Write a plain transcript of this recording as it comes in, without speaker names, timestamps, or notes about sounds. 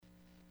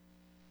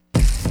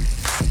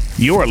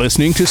You're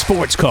listening to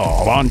Sports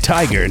Call on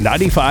Tiger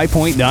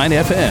 95.9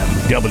 FM,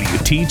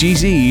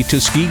 WTGZ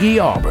Tuskegee,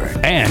 Auburn,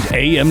 and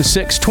AM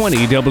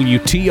 620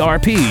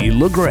 WTRP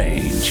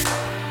LaGrange.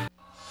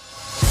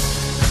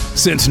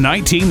 Since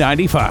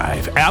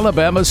 1995,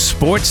 Alabama's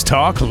sports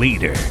talk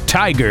leader,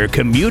 Tiger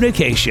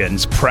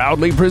Communications,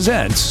 proudly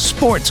presents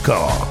Sports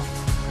Call.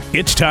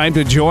 It's time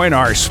to join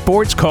our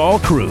Sports Call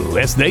crew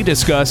as they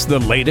discuss the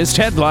latest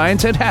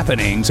headlines and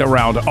happenings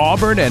around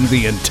Auburn and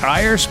the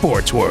entire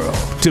sports world.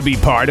 To be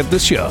part of the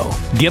show,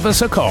 give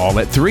us a call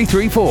at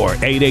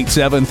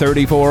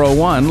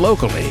 334-887-3401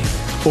 locally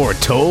or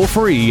toll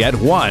free at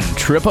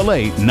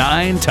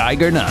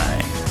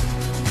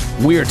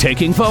 1-888-9-TIGER-9. We're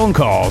taking phone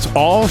calls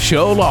all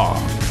show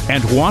long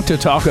and want to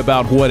talk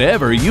about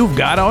whatever you've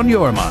got on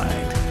your mind.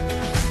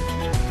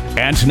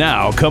 And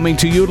now, coming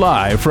to you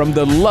live from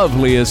the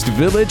loveliest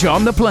village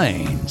on the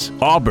plains,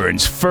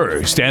 Auburn's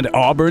first and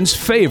Auburn's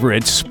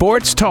favorite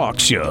sports talk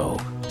show,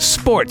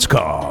 Sports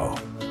Call.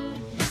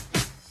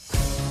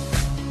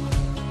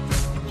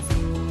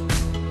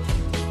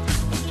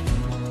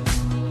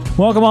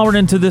 Welcome, Auburn,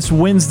 into this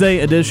Wednesday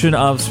edition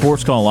of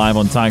Sports Call live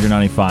on Tiger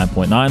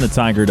 95.9, the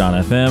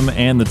Tiger.fm,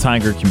 and the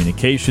Tiger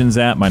Communications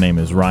app. My name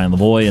is Ryan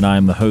Lavoie, and I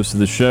am the host of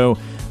the show.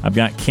 I've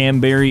got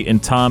Cam Berry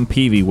and Tom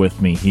Peavy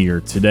with me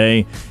here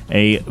today.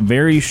 A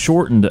very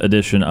shortened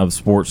edition of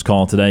Sports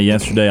Call today.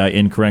 Yesterday, I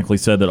incorrectly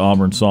said that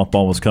Auburn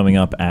softball was coming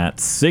up at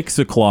 6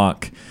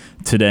 o'clock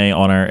today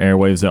on our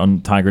airwaves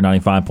on Tiger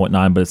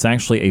 95.9, but it's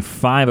actually a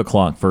 5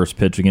 o'clock first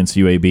pitch against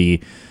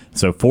UAB.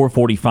 So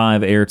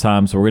 4:45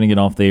 airtime, so we're going to get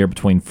off the air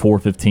between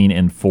 4:15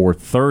 and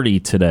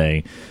 4:30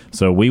 today.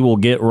 So we will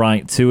get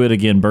right to it.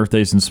 Again,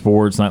 birthdays and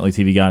sports, nightly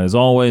TV guide as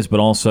always, but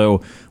also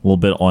a little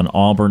bit on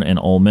Auburn and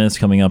Ole Miss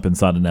coming up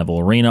inside of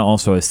Neville Arena.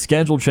 Also a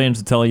schedule change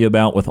to tell you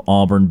about with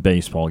Auburn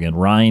baseball. Again,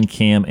 Ryan,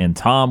 Cam, and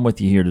Tom with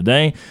you here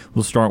today.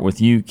 We'll start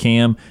with you,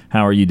 Cam.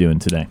 How are you doing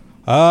today?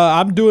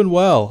 I'm doing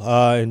well,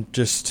 and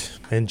just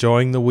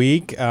enjoying the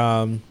week.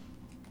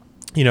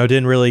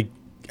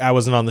 I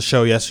wasn't on the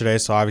show yesterday,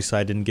 so obviously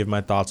I didn't give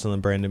my thoughts on the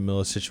Brandon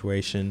Miller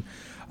situation.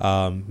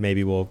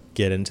 Maybe we'll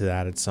get into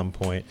that at some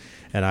point,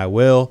 and I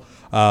will.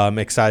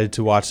 Excited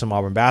to watch some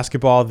Auburn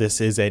basketball.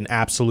 This is an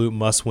absolute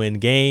must-win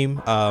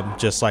game.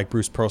 Just like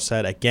Bruce Pearl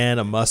said, again,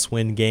 a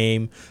must-win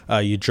game.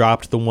 You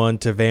dropped the one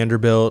to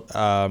Vanderbilt,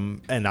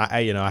 and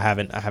I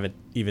haven't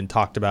even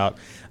talked about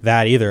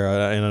that either.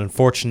 An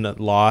unfortunate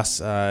loss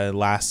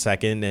last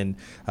second, and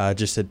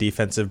just a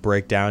defensive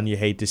breakdown. You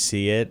hate to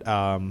see it.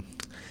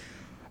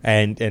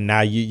 And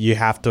now you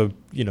have to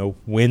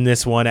win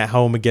this one at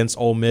home against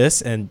Ole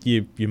Miss, and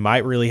you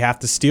might really have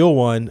to steal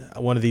one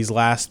of these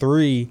last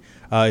three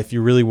if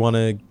you really want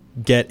to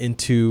get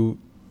into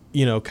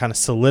kind of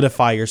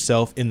solidify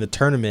yourself in the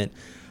tournament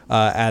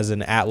as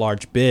an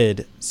at-large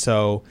bid.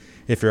 So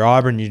if you're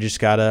Auburn, you just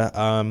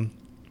gotta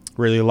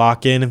really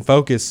lock in and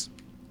focus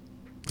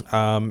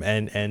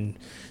and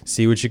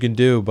see what you can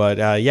do. But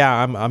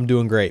I'm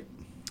doing great.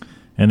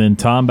 And then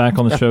Tom, back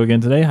on the show again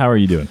today. How are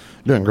you doing?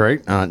 Doing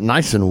great.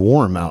 Nice and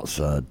warm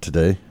outside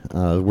today.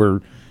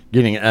 We're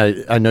getting.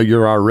 I know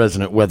you're our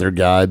resident weather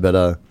guy,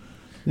 but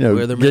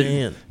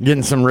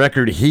getting some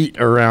record heat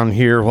around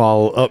here.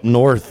 While up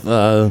north,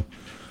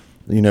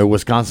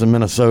 Wisconsin,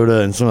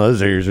 Minnesota, and some of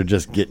those areas are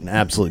just getting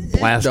absolutely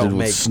blasted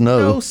with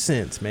snow. No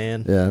sense,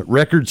 man. Yeah,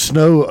 record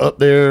snow up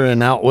there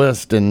and out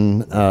west,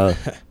 and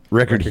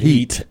record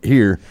heat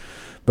here.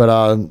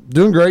 But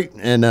doing great,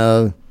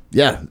 and.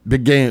 Yeah,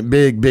 big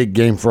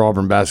game for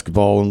Auburn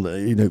basketball.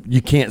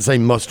 You can't say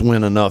must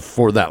win enough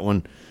for that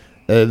one.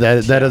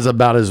 That is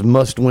about as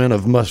must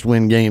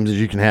win games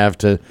as you can have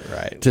to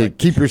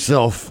keep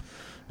yourself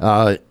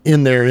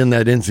in there in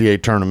that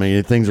NCAA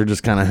tournament. Things are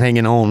just kind of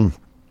hanging on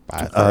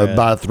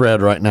by a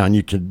thread right now, and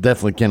you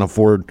definitely can't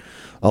afford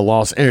a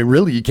loss. And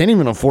really, you can't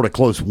even afford a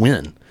close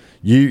win.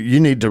 You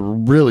need to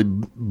really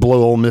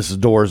blow Ole Miss's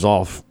doors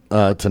off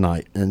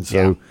tonight, and so.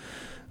 Yeah.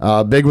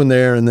 Big one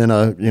there, and then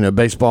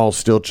baseball's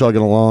still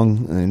chugging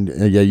along, and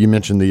you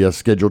mentioned the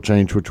schedule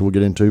change, which we'll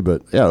get into,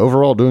 but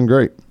overall doing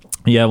great.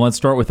 Yeah, let's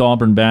start with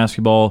Auburn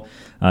basketball.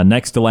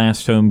 Next to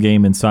last home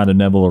game inside of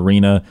Neville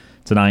Arena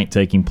tonight,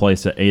 taking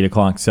place at 8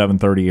 o'clock,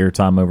 7:30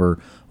 airtime over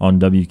on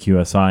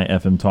WQSI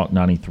FM Talk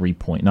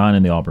 93.9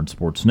 and the Auburn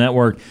Sports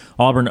Network.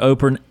 Auburn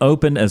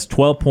opened as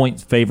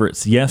 12-point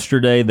favorites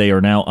yesterday. They are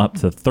now up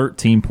to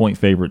 13-point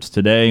favorites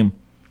today.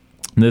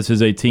 This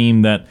is a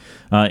team that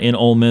in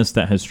Ole Miss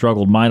that has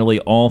struggled mightily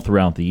all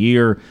throughout the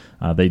year.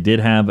 They did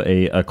have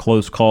a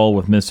close call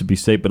with Mississippi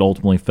State, but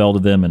ultimately fell to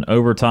them in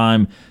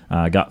overtime.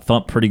 Got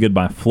thumped pretty good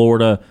by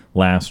Florida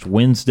last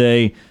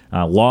Wednesday.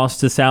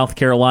 Lost to South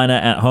Carolina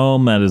at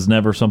home. That is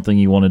never something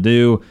you want to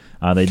do.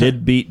 They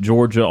did beat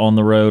Georgia on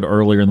the road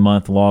earlier in the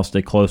month, lost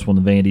a close one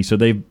to Vandy. So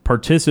they've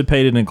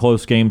participated in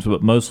close games,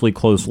 but mostly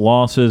close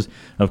losses.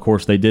 Of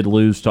course, they did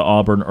lose to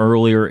Auburn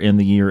earlier in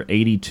the year,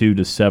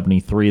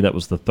 82-73. That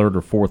was the third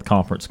or fourth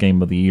conference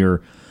game of the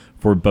year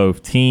for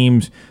both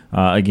teams.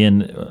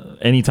 Again,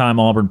 anytime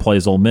Auburn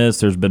plays Ole Miss,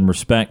 there's been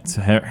respect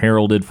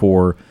heralded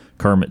for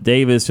Kermit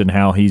Davis and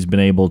how he's been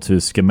able to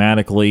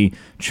schematically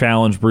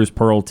challenge Bruce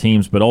Pearl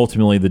teams, but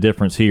ultimately the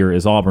difference here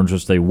is Auburn's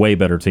just a way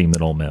better team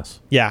than Ole Miss.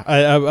 Yeah,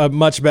 a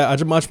much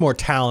more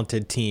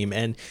talented team,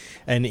 and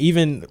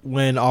even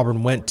when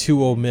Auburn went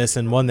to Ole Miss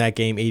and won that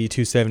game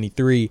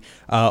 82-73,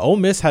 Ole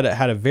Miss had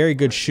a very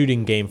good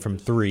shooting game from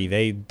three.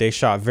 They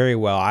shot very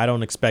well. I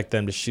don't expect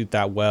them to shoot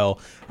that well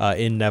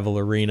in Neville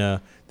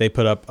Arena. They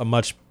put up a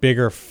much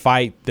bigger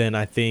fight than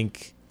I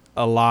think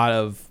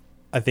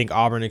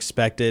Auburn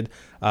expected.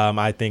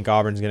 I think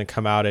Auburn's going to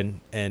come out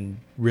and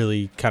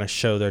really kind of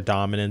show their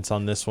dominance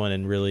on this one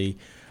and really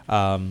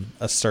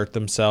assert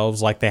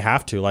themselves like they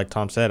have to. Like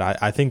Tom said,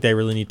 I think they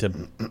really need to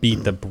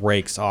beat the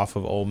brakes off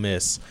of Ole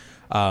Miss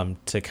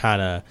to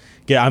kind of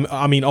get.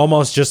 I mean,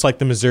 almost just like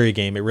the Missouri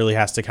game. It really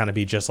has to kind of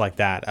be just like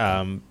that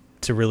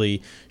to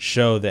really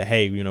show that,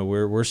 hey,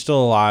 we're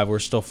still alive, we're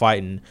still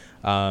fighting,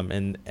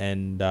 and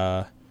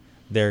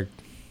they're.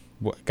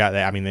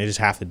 They just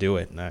have to do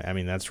it. I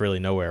mean, that's really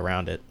nowhere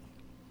around it.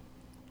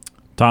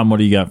 Tom, what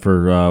do you got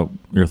for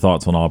your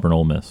thoughts on Auburn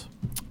Ole Miss?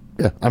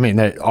 Yeah, I mean,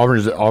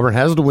 Auburn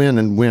has to win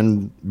and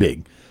win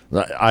big.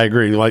 I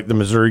agree. Like the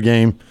Missouri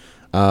game,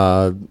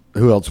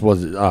 who else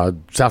was it?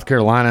 South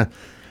Carolina,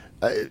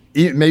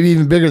 maybe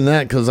even bigger than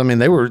that because I mean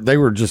they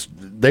were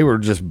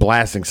just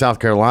blasting South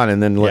Carolina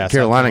and then let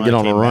Carolina get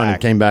on a run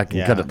and came back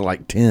and cut it to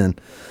like 10.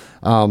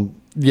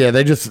 Yeah,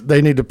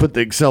 they need to put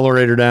the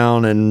accelerator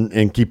down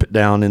and keep it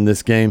down in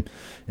this game.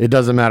 It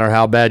doesn't matter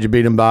how bad you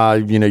beat them by.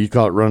 You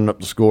call it running up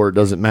the score. It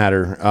doesn't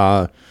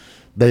matter.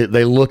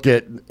 They look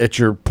at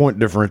your point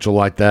differential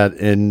like that,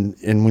 and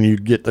when you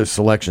get those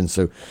selections.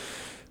 So,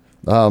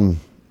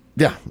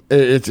 yeah,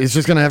 it's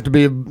just going to have to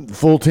be a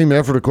full team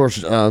effort. Of course,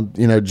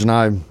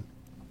 Janai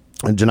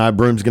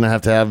Broom's going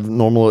to have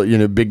normal,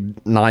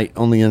 big night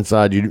on the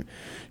inside.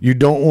 You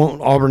don't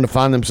want Auburn to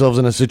find themselves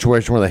in a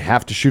situation where they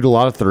have to shoot a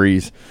lot of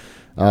threes.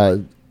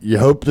 You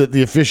hope that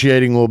the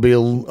officiating will be a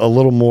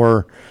little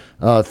more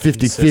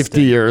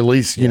 50-50 or at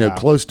least,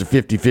 close to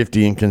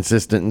 50-50 and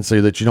consistent, and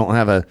so that you don't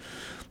have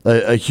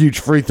a huge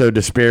free throw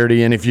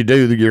disparity. And if you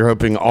do, you're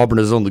hoping Auburn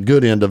is on the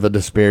good end of a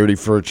disparity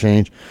for a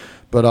change.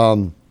 But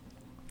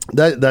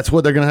that's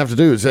what they're going to have to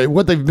do. Is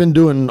what they've been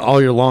doing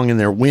all year long in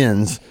their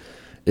wins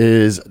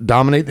is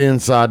dominate the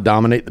inside,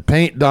 dominate the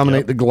paint,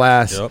 dominate the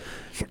glass. Yep.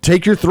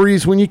 Take your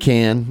threes when you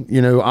can.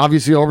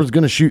 Obviously Auburn's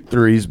going to shoot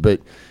threes,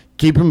 but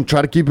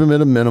try to keep them at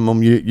a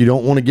minimum. You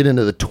don't want to get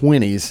into the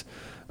 20s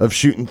of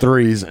shooting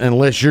threes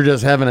unless you're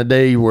just having a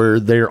day where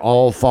they're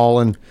all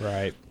falling.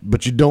 Right.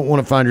 But you don't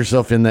want to find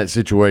yourself in that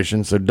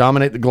situation. So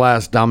dominate the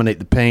glass, dominate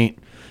the paint,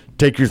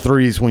 take your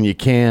threes when you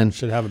can.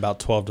 Should have about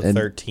 12 to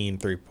 13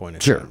 three-point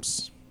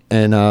attempts. Sure.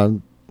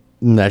 And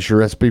that's your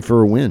recipe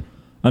for a win.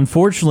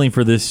 Unfortunately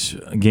for this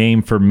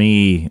game, for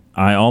me,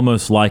 I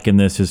almost liken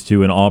this as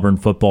to an Auburn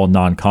football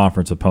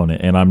non-conference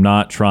opponent, and I'm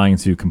not trying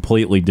to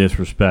completely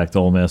disrespect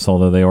Ole Miss,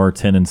 although they are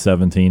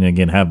 10-17 and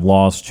again have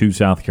lost to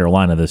South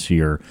Carolina this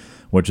year,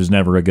 which is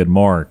never a good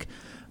mark.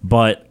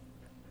 But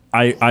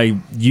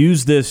I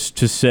use this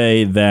to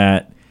say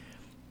that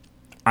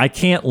I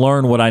can't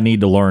learn what I need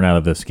to learn out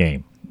of this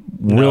game.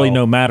 Really,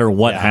 no matter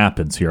what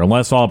happens here,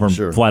 unless Auburn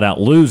flat out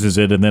loses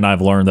it, and then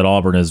I've learned that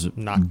Auburn is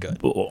not good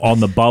on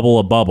the bubble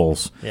of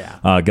bubbles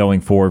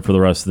going forward for the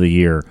rest of the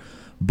year.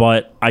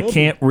 But I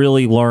can't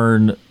really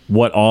learn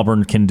what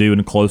Auburn can do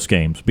in close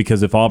games,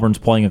 because if Auburn's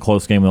playing a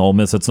close game with Ole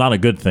Miss, it's not a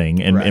good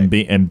thing,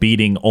 and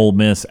beating Ole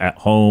Miss at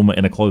home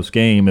in a close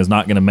game is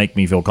not going to make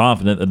me feel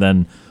confident that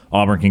then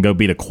Auburn can go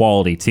beat a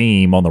quality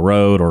team on the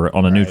road or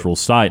on a neutral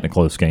site in a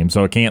close game.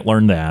 So I can't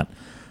learn that.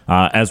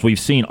 As we've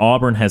seen,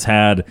 Auburn has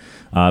had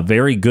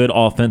very good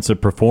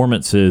offensive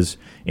performances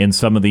in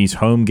some of these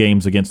home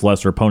games against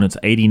lesser opponents.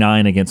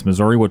 89 against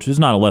Missouri, which is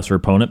not a lesser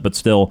opponent, but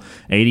still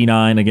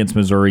 89 against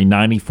Missouri,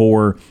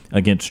 94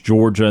 against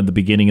Georgia at the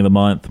beginning of the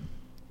month.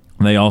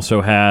 They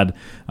also had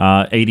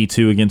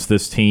 82 against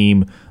this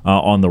team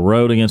on the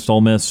road against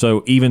Ole Miss.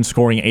 So even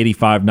scoring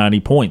 85, 90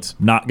 points,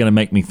 not going to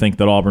make me think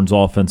that Auburn's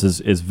offense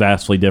is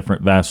vastly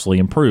different, vastly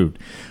improved.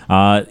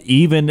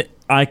 Even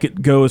I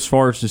could go as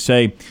far as to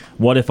say,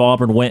 what if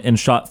Auburn went and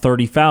shot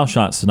 30 foul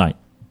shots tonight?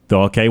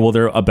 Okay, well,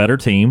 they're a better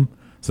team,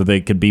 so they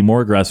could be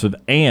more aggressive,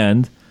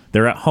 and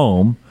they're at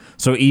home.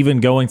 So even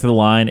going to the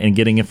line and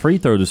getting a free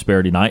throw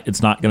disparity night,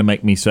 it's not going to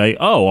make me say,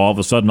 oh, all of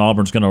a sudden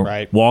Auburn's going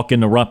to walk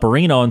into Rupp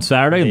Arena on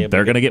Saturday and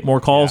they're going to get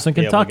more calls than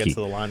Kentucky.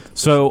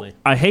 So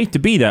I hate to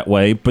be that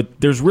way,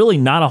 but there's really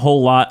not a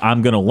whole lot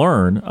I'm going to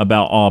learn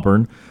about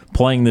Auburn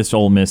playing this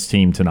Ole Miss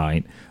team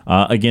tonight.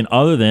 Again,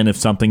 other than if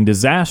something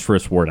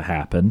disastrous were to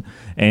happen.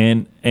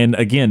 And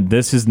again,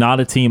 this is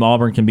not a team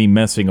Auburn can be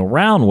messing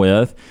around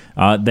with.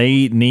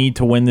 They need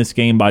to win this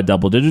game by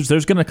double digits.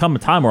 There's going to come a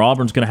time where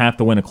Auburn's going to have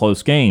to win a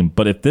close game.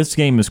 But if this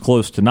game is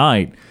close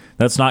tonight,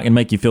 that's not going to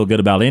make you feel good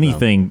about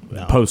anything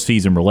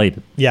postseason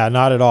related. Yeah,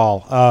 not at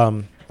all.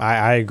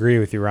 I agree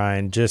with you,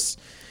 Ryan.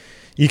 Just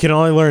you can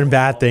only learn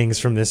bad things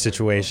from this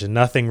situation.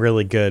 Nothing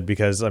really good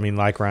because, I mean,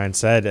 like Ryan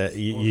said,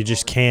 you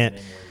just can't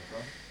 –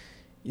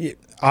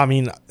 I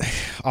mean,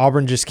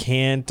 Auburn just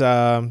can't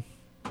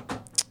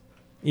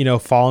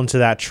fall into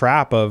that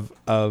trap of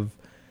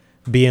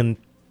being,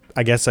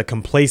 I guess, a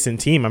complacent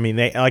team. I mean,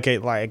 they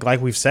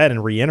like we've said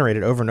and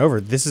reiterated over and over,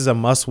 this is a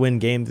must-win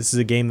game. This is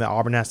a game that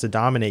Auburn has to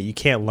dominate. You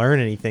can't learn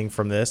anything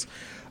from this.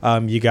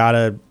 You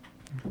gotta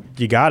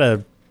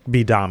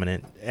be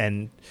dominant,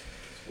 and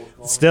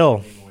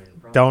still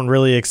don't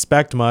really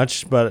expect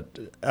much. But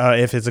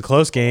if it's a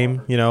close game,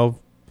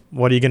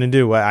 what are you gonna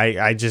do?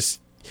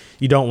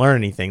 You don't learn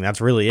anything. That's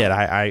really it.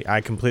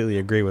 I completely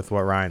agree with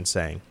what Ryan's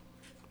saying.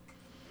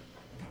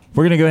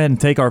 We're going to go ahead and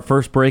take our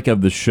first break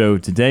of the show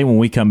today. When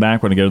we come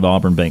back, we're going to go to the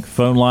Auburn Bank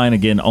phone line.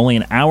 Again, only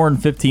an hour and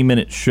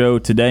 15-minute show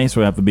today,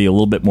 so we have to be a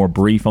little bit more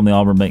brief on the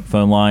Auburn Bank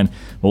phone line.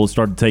 But we'll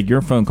start to take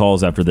your phone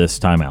calls after this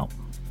timeout.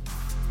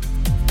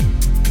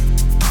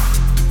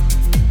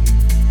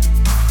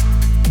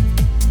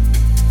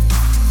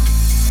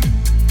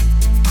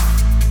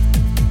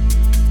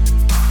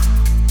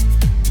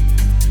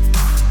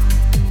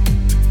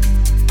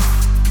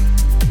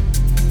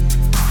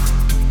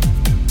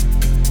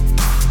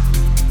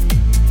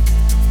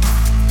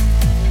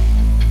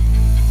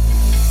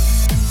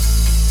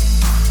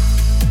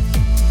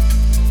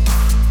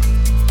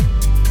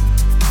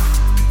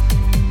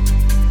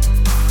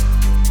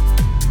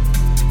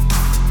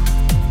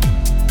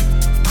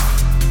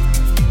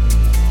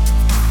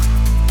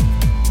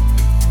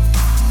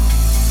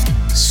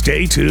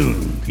 Stay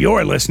tuned.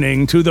 You're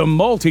listening to the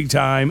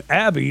multi-time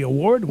Abby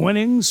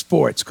Award-winning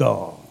Sports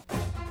Call.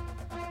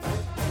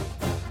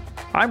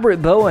 I'm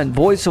Britt Bowen,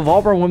 voice of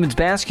Auburn women's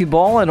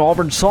basketball and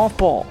Auburn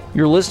softball.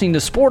 You're listening to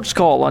Sports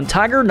Call on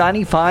Tiger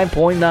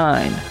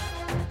 95.9.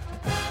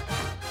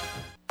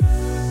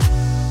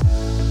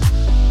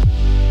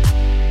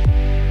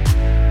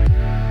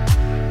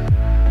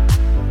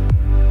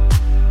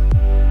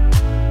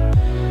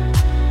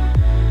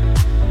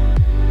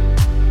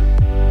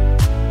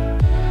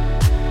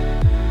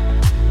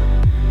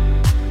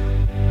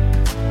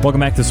 Welcome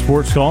back to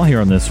Sports Call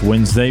here on this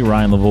Wednesday.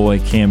 Ryan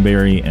Lavoie, Cam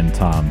Berry, and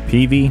Tom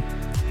Peavy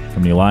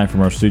coming to you live from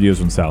our studios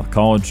on South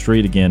College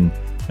Street. Again,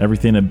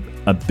 everything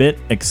a bit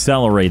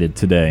accelerated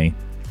today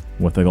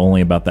with only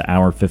about the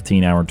hour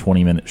 15, hour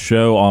 20-minute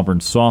show. Auburn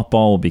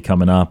softball will be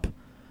coming up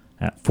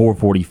at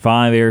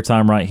 4:45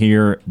 airtime right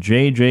here.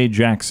 J.J.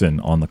 Jackson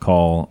on the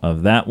call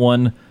of that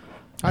one.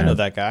 I know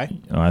that guy.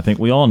 I think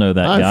we all know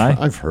that guy.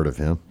 I've heard of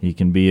him. He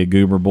can be a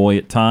goober boy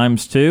at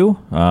times too,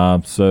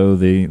 so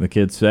the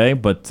kids say.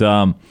 But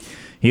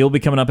he'll be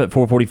coming up at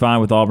 4:45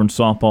 with Auburn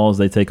softball as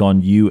they take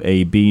on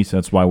UAB. So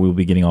that's why we'll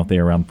be getting off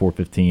there around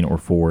 4:15 or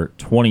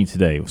 4:20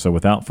 today. So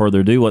without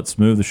further ado, let's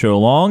move the show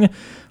along.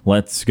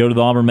 Let's go to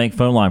the Auburn Bank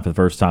phone line for the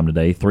first time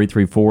today,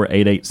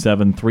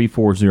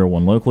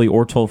 334-887-3401 locally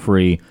or toll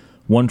free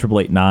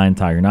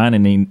 1-888-9-TIGER-9.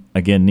 And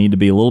need to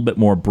be a little bit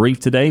more brief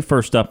today.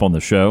 First up on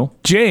the show,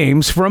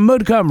 James from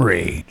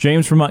Montgomery.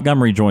 James from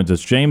Montgomery joins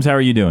us. James, how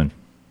are you doing?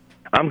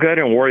 I'm good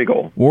in War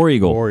Eagle. War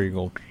Eagle. War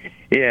Eagle.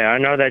 Yeah, I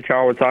know that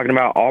y'all were talking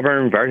about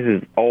Auburn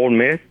versus Ole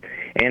Miss,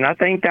 and I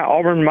think that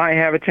Auburn might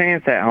have a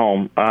chance at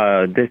home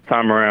this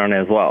time around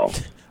as well.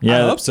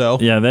 Yeah, I hope so.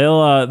 Yeah,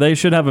 they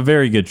should have a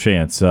very good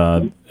chance.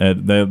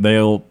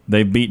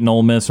 They've beaten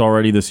Ole Miss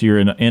already this year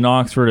in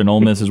Oxford, and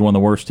Ole Miss is one of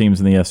the worst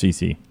teams in the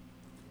SEC.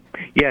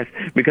 Yes,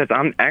 because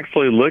I'm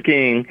actually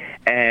looking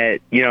at,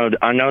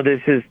 I know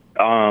this is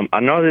going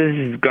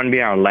to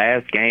be our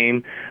last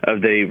game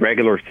of the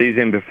regular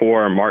season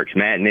before March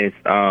Madness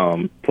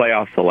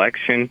playoff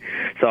selection.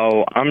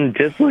 So I'm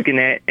just looking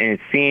at and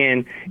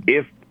seeing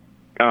if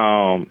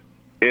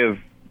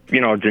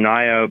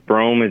Janiah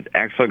Brome is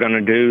actually going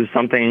to do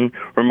something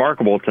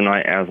remarkable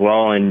tonight as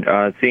well, and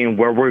seeing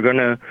where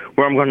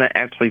I'm going to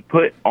actually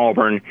put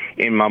Auburn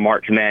in my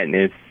March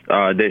Madness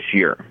this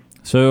year.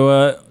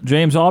 So,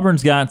 James,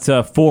 Auburn's got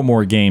 4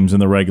 more games in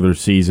the regular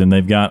season.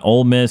 They've got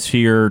Ole Miss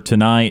here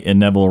tonight in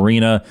Neville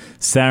Arena.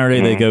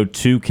 Saturday, they go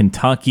to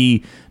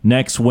Kentucky.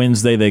 Next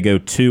Wednesday, they go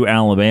to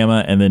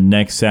Alabama. And then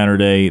next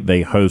Saturday,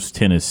 they host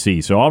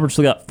Tennessee. So, Auburn's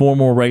still got 4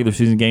 more regular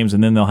season games,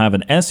 and then they'll have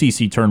an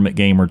SEC tournament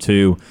game or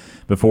 2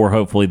 before,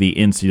 hopefully, the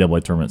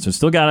NCAA tournament. So,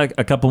 still got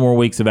a couple more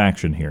weeks of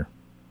action here.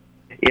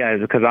 Yeah,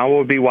 because I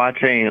will be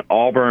watching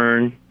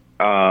Auburn.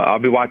 I'll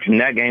be watching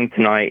that game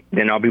tonight.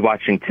 Then I'll be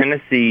watching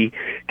Tennessee,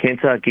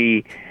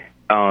 Kentucky,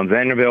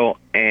 Vanderbilt,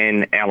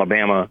 and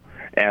Alabama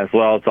as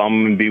well. So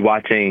I'm going to be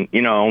watching,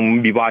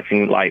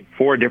 like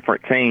 4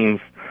 different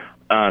teams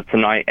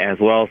tonight as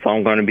well. So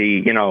I'm going to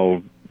be,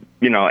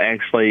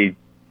 actually,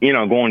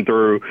 going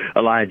through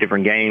a lot of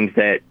different games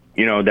that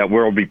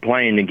we'll be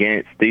playing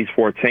against these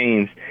 4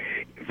 teams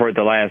for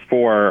the last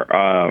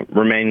 4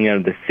 remaining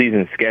of the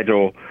season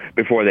schedule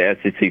before the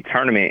SEC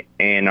tournament.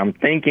 And I'm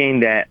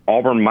thinking that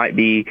Auburn might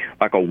be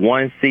like a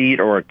 1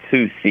 seed or a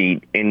 2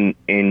 seed in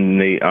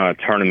the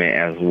tournament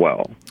as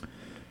well.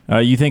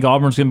 You think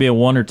Auburn's going to be a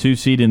 1 or 2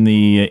 seed in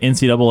the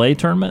NCAA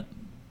tournament?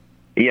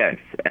 Yes,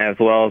 as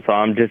well. So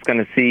I'm just going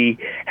to see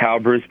how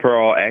Bruce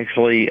Pearl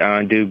actually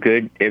do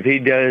good. If he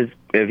does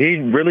if he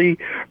really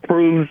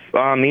proves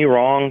me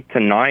wrong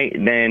tonight,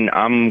 then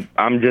I'm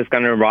just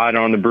gonna ride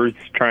on the Bruce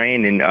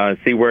train and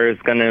see where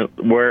it's gonna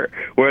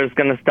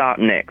stop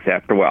next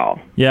after a while.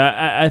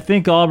 Yeah, I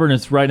think Auburn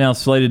is right now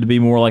slated to be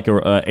more like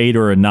a 8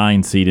 or a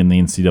 9 seed in the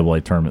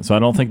NCAA tournament. So I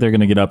don't think they're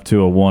going to get up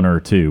to a 1 or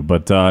 2,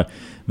 but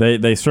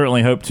they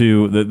certainly hope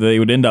to. That they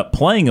would end up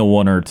playing a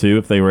 1 or 2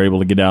 if they were able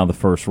to get out of the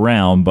first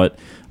round. But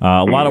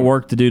a lot of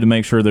work to do to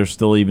make sure they're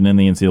still even in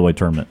the NCAA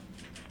tournament.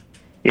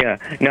 Yeah.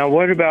 Now,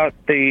 what about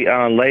the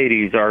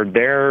ladies? Are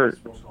their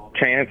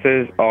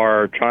chances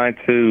are trying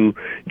to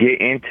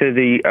get into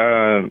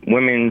the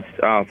women's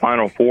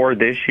Final Four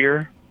this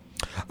year?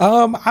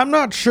 I'm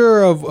not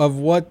sure of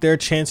what their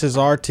chances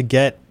are to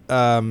get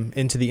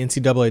into the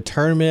NCAA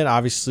tournament.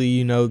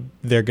 Obviously,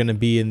 they're going to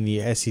be in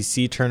the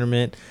SEC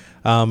tournament,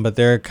 but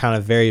they're kind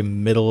of very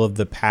middle of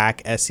the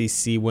pack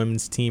SEC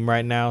women's team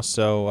right now.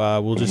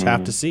 So we'll just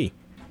have to see.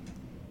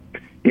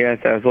 Yes,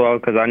 as well,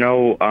 because I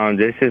know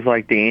this is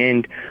like the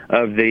end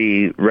of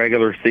the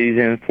regular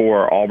season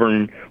for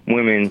Auburn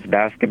women's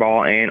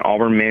basketball and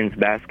Auburn men's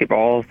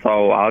basketball.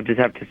 So I'll just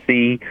have to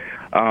see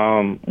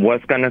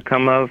what's going to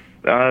come of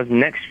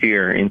next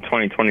year in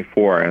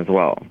 2024 as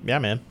well. Yeah,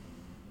 man.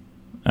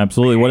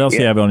 Absolutely. What else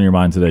do you have on your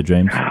mind today,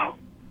 James?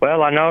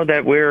 Well, I know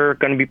that we're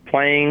going to be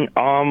playing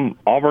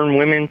Auburn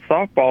women's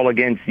softball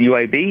against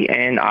UAB,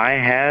 and I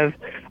have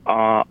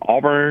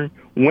Auburn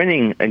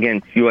winning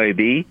against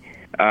UAB.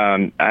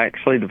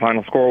 Actually, the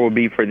final score will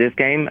be for this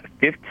game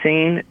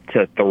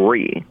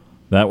 15-3.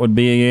 That would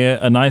be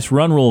a nice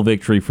run rule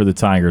victory for the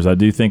Tigers. I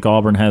do think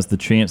Auburn has the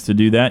chance to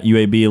do that.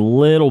 UAB a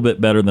little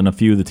bit better than a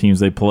few of the teams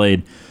they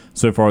played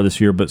so far this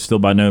year, but still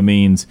by no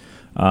means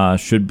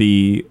should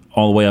be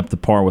all the way up to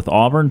par with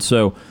Auburn.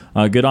 So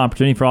a good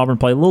opportunity for Auburn to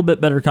play a little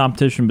bit better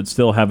competition, but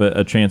still have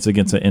a chance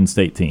against an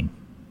in-state team.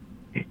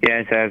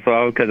 Yes, as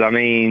well, because,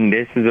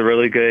 this is a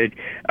really good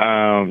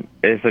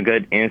it's a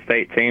good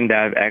in-state team that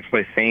I've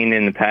actually seen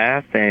in the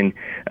past, and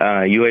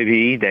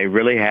UAB, they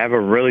really have a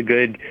really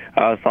good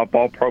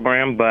softball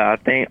program, but I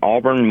think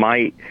Auburn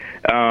might,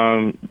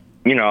 I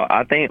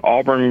think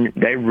Auburn,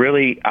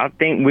 I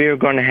think we're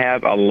going to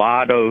have a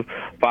lot of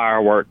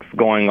fireworks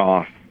going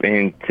off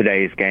in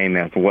today's game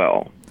as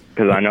well.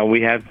 Because I know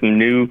we have some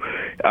new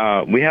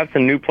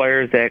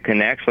players that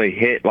can actually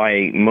hit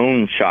like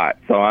moon shots.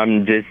 So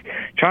I'm just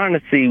trying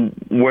to see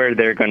where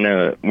they're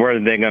gonna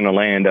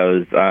land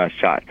those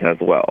shots as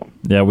well.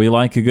 Yeah, we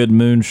like a good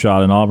moon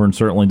shot, and Auburn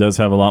certainly does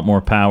have a lot more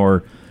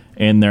power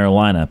in their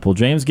lineup. Well,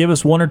 James, give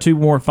us 1 or 2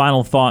 more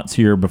final thoughts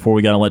here before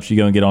we got to let you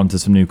go and get on to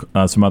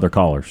some other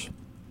callers.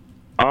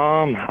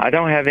 I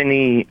don't have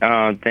any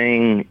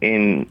thing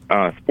in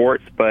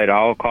sports, but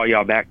I'll call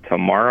y'all back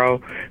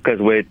tomorrow because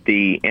with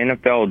the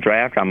NFL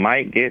draft, I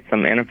might get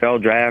some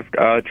NFL draft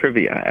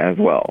trivia as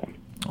well.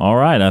 All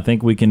right. I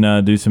think we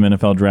can do some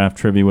NFL draft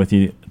trivia with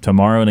you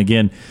tomorrow. And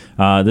again,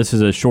 this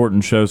is a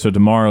shortened show, so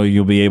tomorrow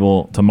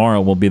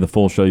will be the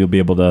full show. You'll be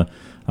able to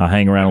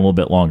hang around a little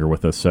bit longer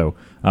with us. So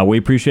we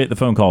appreciate the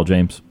phone call,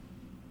 James.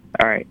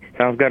 All right.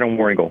 Sounds good on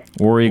War Eagle.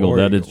 War Eagle.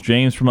 That is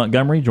James from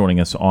Montgomery joining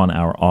us on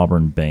our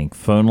Auburn Bank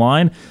phone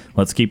line.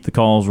 Let's keep the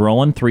calls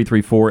rolling.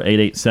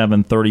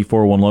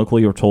 334-887-3401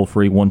 locally or toll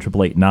free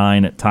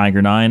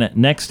 1-888-9-TIGER-9.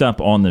 Next up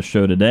on the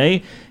show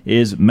today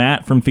is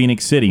Matt from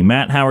Phoenix City.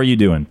 Matt, how are you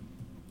doing?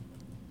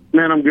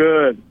 Man, I'm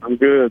good.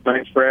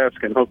 Thanks for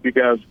asking. Hope you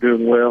guys are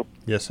doing well.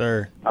 Yes,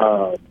 sir.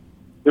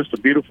 Just a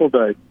beautiful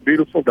day.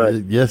 Beautiful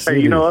day. Yes,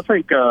 hey, I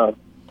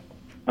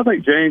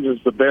think James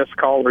is the best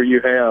caller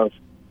you have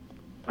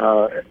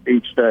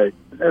each day.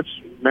 That's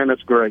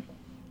great.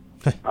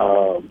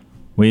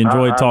 We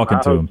enjoyed talking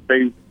to him.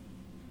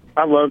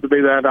 I love to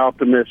be that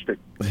optimistic.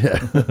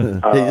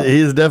 Yeah. He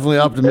is definitely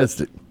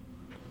optimistic.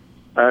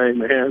 Hey,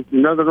 man,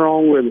 nothing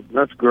wrong with it.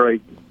 That's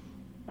great.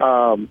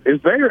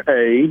 Is there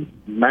a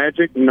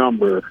magic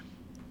number?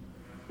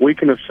 We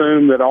can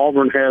assume that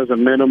Auburn has a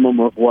minimum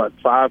of,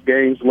 5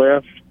 games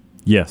left?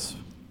 Yes.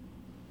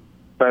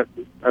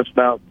 That's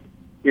about,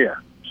 yeah.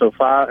 So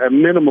a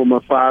minimum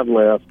of 5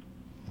 left.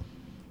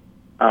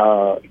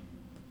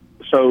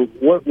 So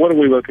what are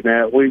we looking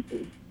at?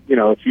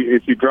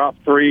 If you drop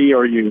 3,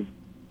 are you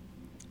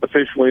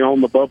officially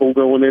on the bubble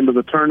going into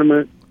the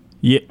tournament?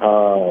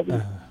 Yeah.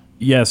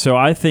 Yeah, so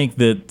I think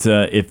that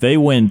if they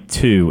win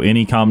 2,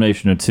 any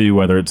combination of 2,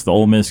 whether it's the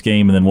Ole Miss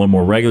game and then one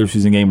more regular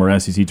season game or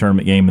SEC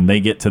tournament game, and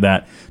they get to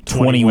that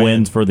 20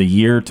 wins for the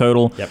year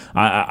total, yep.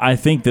 I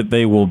think that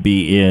they will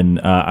be in.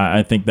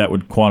 I think that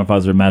would quantify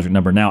as their magic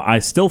number. Now, I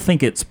still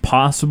think it's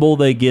possible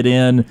they get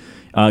in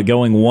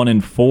going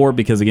 1-4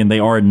 because, again,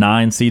 they are a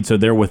 9 seed, so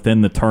they're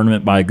within the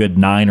tournament by a good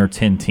 9 or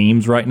 10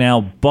 teams right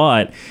now.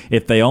 But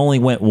if they only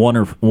went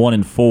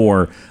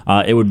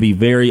 1-4, it would be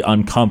very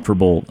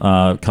uncomfortable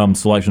come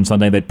Selection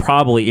Sunday. They'd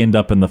probably end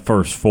up in the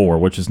first 4,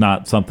 which is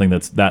not something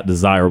that's that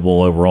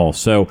desirable overall.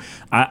 So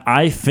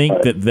I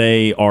think that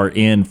they are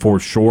in for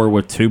sure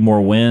with 2 more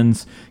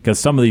wins because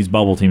some of these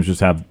bubble teams just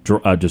have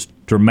just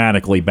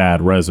dramatically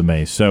bad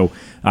resumes. So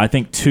I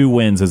think 2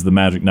 wins is the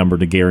magic number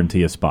to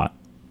guarantee a spot.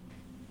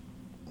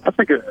 I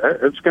think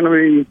it's going to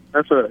be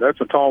that's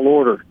a tall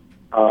order.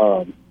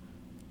 I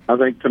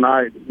think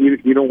tonight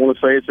you don't want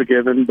to say it's a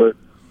given, but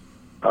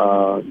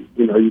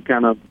you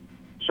kind of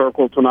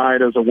circle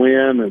tonight as a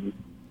win, and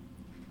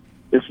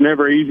it's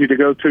never easy to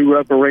go to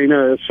Rupp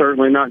Arena. It's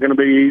certainly not going to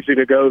be easy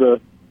to go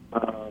to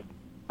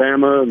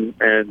Bama,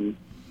 and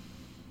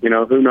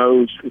who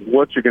knows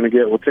what you're going to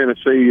get with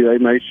Tennessee. They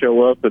may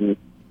show up and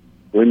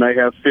we may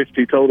have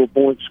 50 total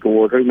points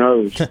scored. Who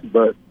knows?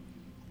 But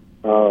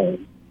I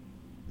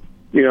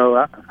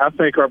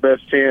think our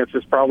best chance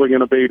is probably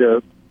going to be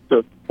to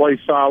play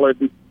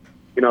solid,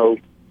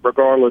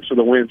 regardless of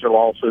the wins or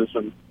losses,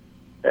 and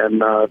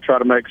try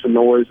to make some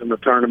noise in the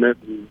tournament,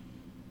 and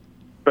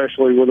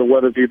especially with the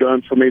 "what have you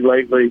done for me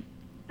lately"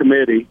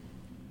 committee.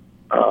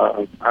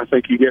 I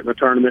think you get in the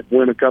tournament,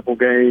 win a couple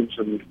games,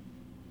 and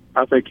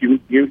I think you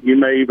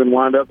may even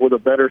wind up with a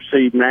better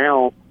seed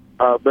now,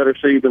 better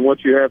seed than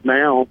what you have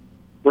now,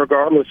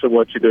 regardless of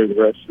what you do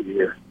the rest of the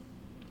year.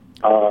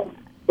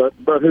 But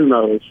who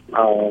knows?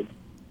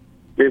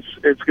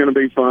 It's going to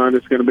be fun.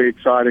 It's going to be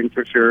exciting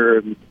for sure,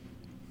 and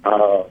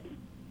I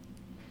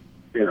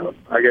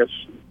guess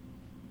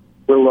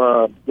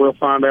we'll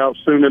find out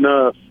soon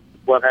enough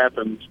what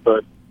happens.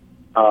 But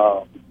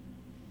I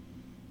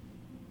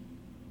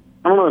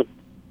don't know.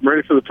 I'm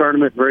ready for the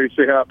tournament. Ready to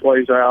see how it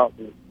plays out.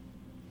 And,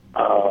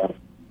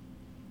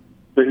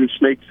 see who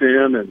sneaks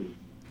in, and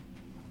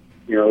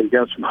you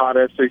got some hot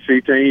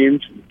SEC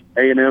teams.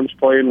 A&M's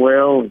playing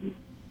well, and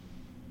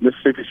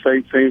Mississippi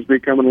State seems to be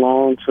coming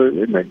along. So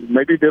it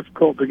may be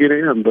difficult to get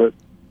in, but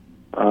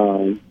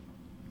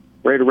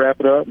ready to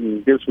wrap it up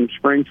and get some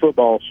spring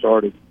football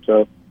started.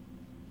 So.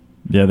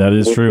 Yeah, that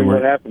is true. We're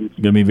going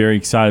to be very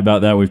excited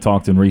about that. We've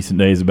talked in recent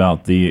days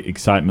about the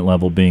excitement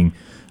level being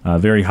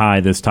very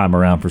high this time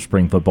around for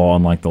spring football,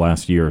 unlike the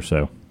last year or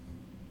so.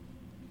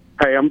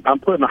 Hey, I'm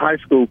putting a high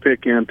school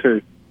pick in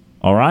too.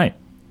 All right.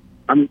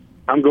 I'm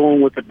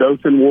going with the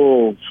Dothan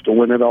Wolves to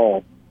win it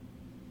all.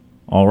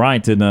 All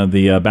right, in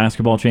the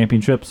basketball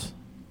championships.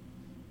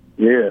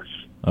 Yes.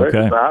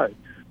 Okay. I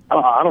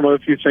don't know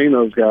if you've seen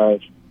those guys.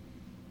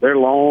 They're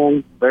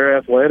long. They're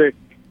athletic.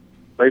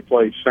 They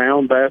play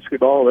sound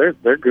basketball.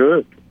 They're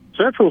good.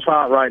 Central's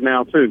hot right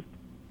now too.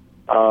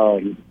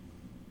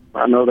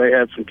 I know they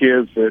had some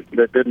kids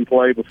that didn't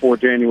play before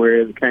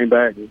January that came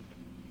back and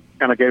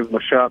kind of gave them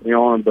a shot in the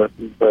arm, but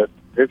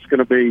it's going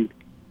to be.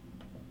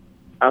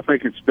 I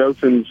think it's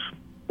Dothan's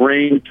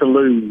reign to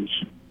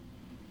lose.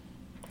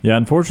 Yeah,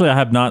 unfortunately, I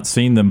have not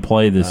seen them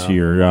play this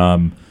year.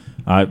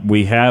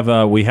 We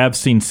have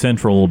seen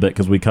Central a little bit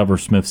because we cover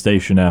Smith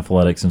Station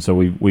athletics, and so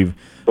we've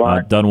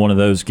done one of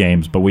those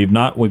games, but we've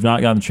not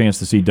gotten a chance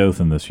to see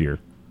Dothan this year.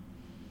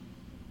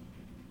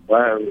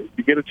 Well, if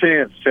you get a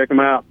chance, check them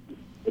out.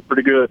 They're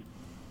pretty good.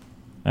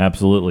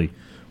 Absolutely.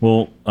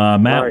 Well,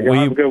 Matt,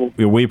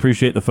 we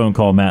appreciate the phone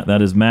call, Matt.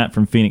 That is Matt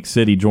from Phoenix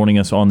City joining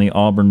us on the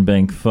Auburn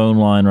Bank phone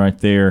line right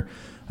there.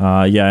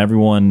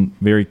 Everyone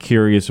very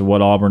curious of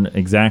what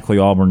exactly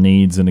Auburn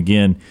needs. And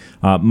again,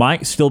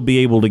 might still be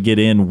able to get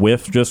in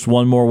with just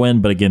one more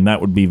win, but again, that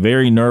would be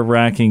very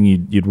nerve-wracking.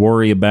 You'd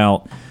worry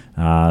about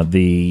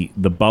the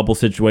bubble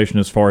situation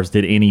as far as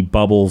did any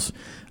bubbles,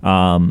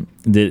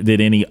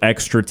 did any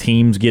extra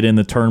teams get in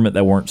the tournament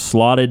that weren't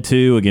slotted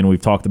to? Again,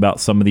 we've talked about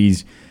some of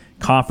these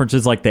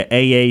conferences like the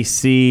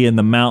AAC and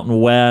the Mountain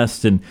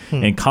West and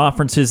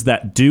conferences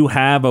that do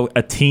have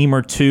a team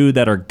or two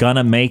that are going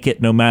to make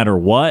it no matter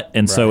what.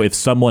 And so if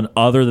someone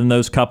other than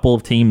those couple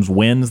of teams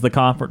wins the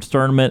conference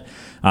tournament,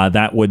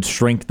 that would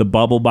shrink the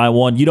bubble by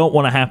one. You don't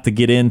want to have to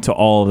get into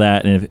all of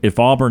that. And if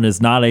Auburn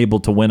is not able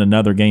to win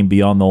another game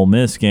beyond the Ole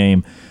Miss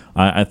game,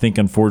 I think,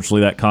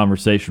 unfortunately, that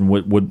conversation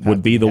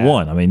would be the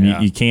one. I mean,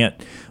 you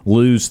can't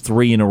lose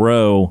 3 in a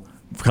row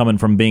coming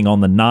from being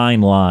on the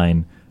 9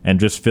 line and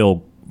just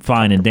feel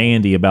fine and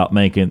dandy about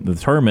making the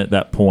tournament at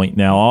that point.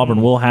 Now,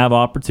 Auburn will have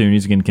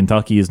opportunities. Again,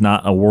 Kentucky is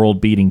not a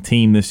world-beating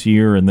team this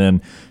year, and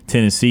then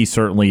Tennessee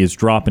certainly is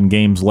dropping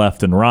games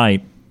left and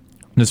right,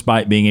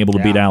 despite being able to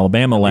beat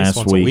Alabama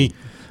last week.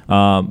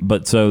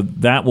 But so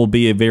that will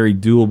be a very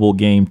doable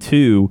game,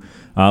 too.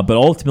 But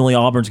ultimately,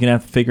 Auburn's going to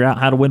have to figure out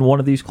how to win one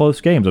of these close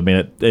games. I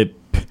mean,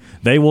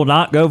 they will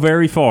not go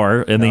very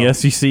far in the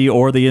SEC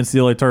or the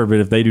NCAA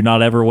tournament if they do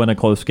not ever win a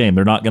close game.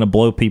 They're not going to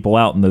blow people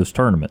out in those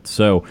tournaments.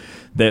 So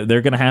they're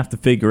going to have to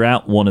figure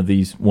out one of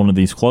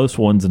these close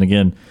ones. And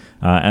again,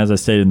 as I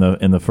stated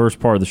in the first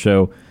part of the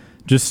show,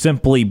 just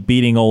simply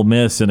beating Ole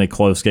Miss in a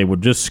close game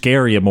would just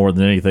scare you more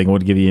than anything. It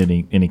would give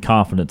you any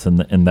confidence in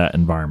that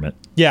environment.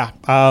 Yeah,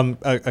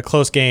 a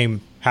close game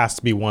has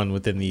to be won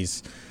within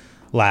these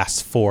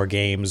last 4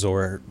 games,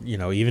 or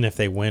even if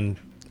they win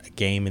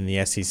game in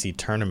the SEC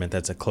tournament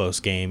that's a close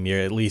game, you're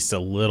at least a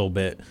little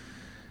bit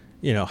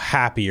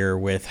happier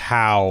with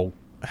how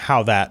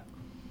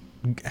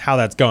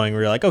that's going,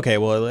 where you're like, okay,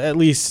 well, at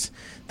least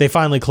they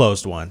finally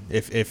closed one,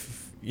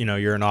 if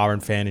you're an Auburn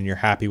fan and you're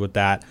happy with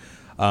that.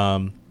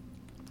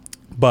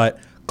 But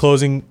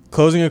closing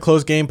a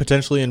close game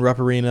potentially in Rupp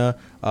Arena,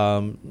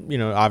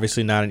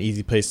 obviously not an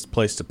easy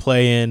place to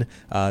play in,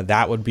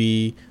 that would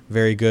be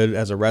very good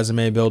as a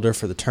resume builder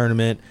for the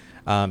tournament.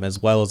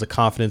 as well as a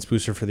confidence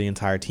booster for the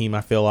entire team,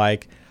 I feel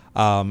like.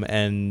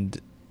 And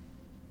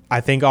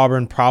I think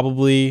Auburn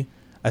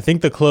I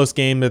think the close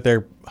game that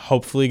they're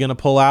hopefully going to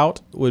pull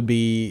out would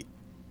be,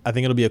 I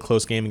think it'll be a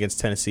close game against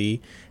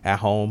Tennessee at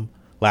home,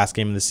 last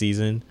game of the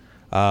season.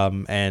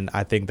 And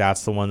I think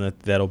that's the one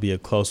that'll be a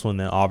close one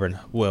that Auburn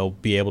will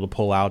be able to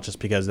pull out just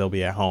because they'll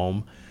be at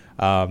home.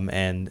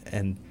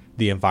 And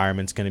the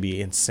environment's going to be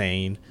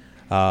insane.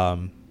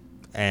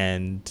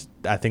 And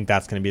I think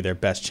that's going to be their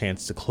best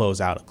chance to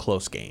close out a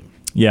close game.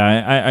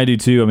 Yeah, I do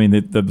too. I mean,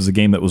 that was a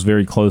game that was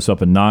very close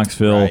up in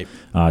Knoxville.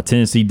 Right.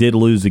 Tennessee did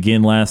lose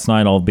again last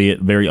night, albeit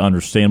very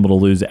understandable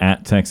to lose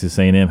at Texas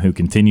A&M, who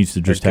continues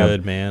to just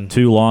have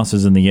 2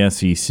 losses in the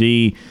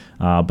SEC.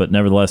 But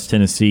nevertheless,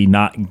 Tennessee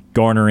not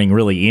garnering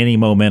really any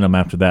momentum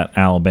after that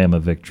Alabama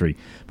victory.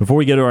 Before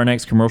we go to our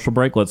next commercial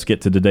break, let's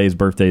get to today's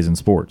birthdays in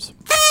sports.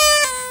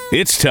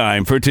 It's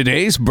time for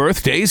today's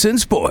birthdays in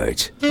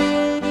sports.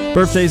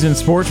 Birthdays in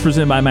sports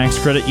presented by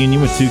Max Credit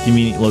Union with 2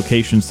 convenient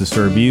locations to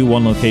serve you.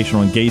 One location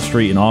on Gay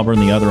Street in Auburn,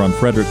 the other on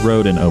Frederick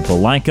Road in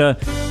Opelika.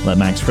 Let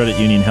Max Credit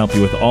Union help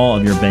you with all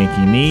of your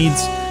banking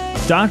needs.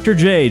 Dr.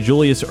 J,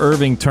 Julius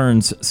Erving,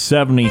 turns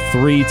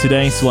 73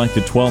 today,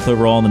 selected 12th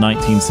overall in the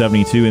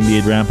 1972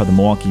 NBA draft by the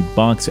Milwaukee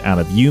Bucks out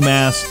of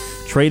UMass.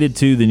 Traded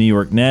to the New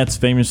York Nets,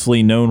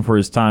 famously known for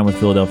his time with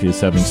Philadelphia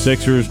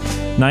 76ers.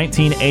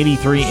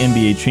 1983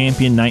 NBA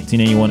champion,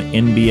 1981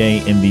 NBA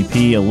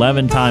MVP,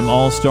 11-time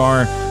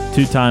All-Star,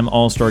 2-time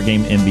All-Star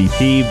Game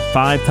MVP,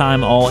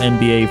 5-time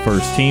All-NBA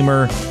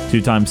first-teamer,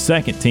 2-time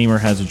second-teamer,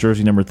 has a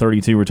jersey number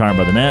 32 retired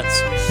by the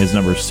Nets, his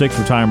number 6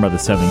 retired by the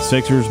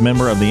 76ers,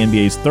 member of the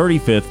NBA's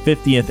 35th,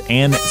 50th,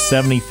 and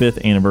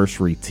 75th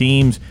anniversary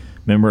teams,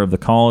 member of the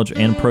College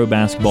and Pro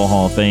Basketball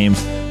Hall of Fames.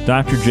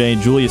 Dr. J.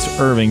 Julius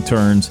Erving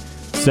turns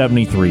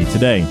 73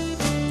 today.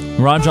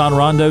 Rajon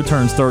Rondo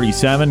turns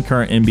 37,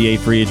 current NBA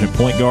free agent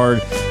point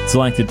guard,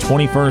 selected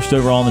 21st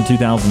overall in the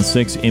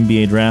 2006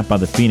 NBA draft by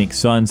the Phoenix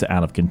Suns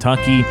out of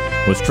Kentucky,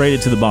 was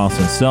traded to the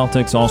Boston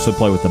Celtics, also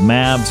played with the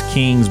Mavs,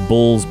 Kings,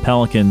 Bulls,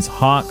 Pelicans,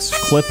 Hawks,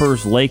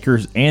 Clippers,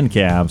 Lakers, and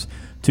Cavs,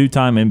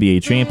 2-time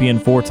NBA champion,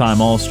 4-time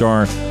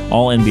All-Star,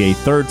 All-NBA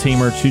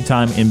third-teamer,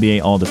 2-time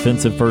NBA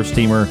All-Defensive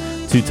first-teamer,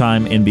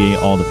 2-time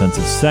NBA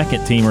All-Defensive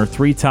second-teamer,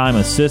 3-time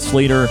assist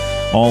leader,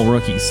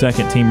 All-Rookie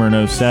second-teamer in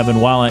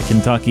 2007. While at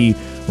Kentucky,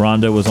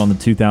 Rondo was on the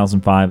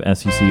 2005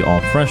 SEC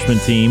All-Freshman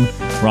team.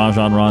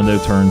 Rajon Rondo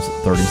turns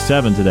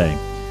 37 today.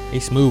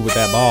 He's smooth with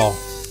that ball.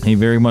 He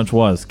very much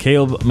was.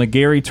 Caleb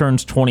McGarry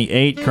turns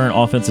 28, current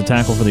offensive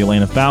tackle for the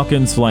Atlanta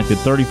Falcons, selected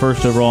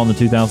 31st overall in the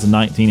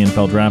 2019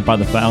 NFL Draft by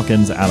the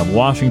Falcons out of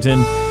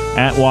Washington.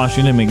 At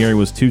Washington, McGarry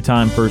was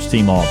 2-time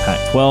first-team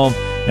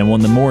All-Pac-12 and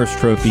won the Morris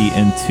Trophy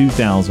in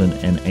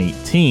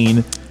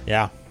 2018.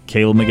 Yeah.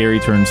 Caleb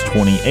McGarry turns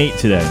 28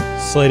 today.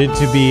 Slated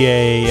to be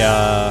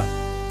a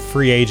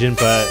free agent,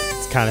 but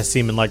it's kind of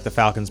seeming like the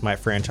Falcons might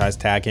franchise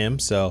tag him,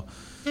 so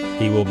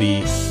he will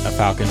be a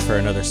Falcon for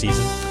another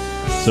season.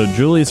 So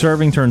Julius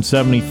Erving turns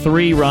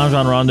 73,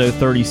 Rajon Rondo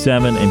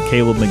 37, and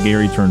Caleb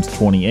McGarry turns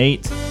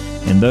 28.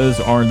 And those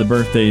are the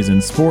birthdays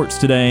in sports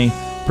today,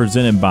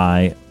 presented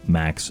by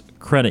Max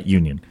Credit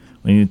Union.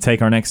 We need to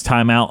take our next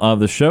time out of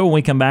the show. When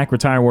we come back,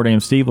 retired Ward AM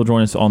Steve will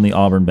join us on the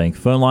Auburn Bank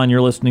phone line.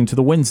 You're listening to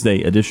the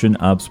Wednesday edition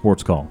of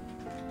Sports Call.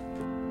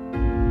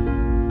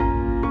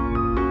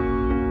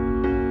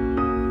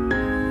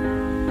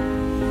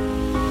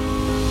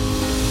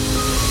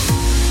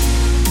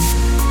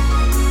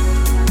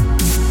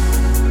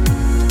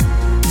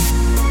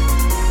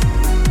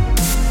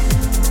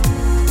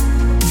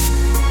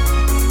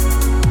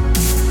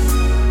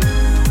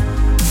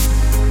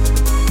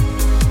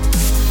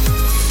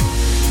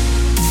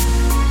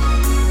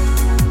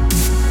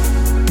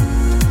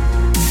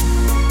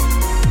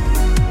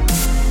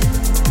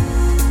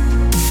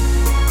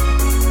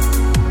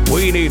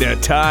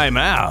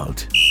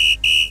 Timeout.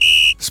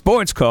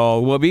 Sports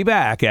Call will be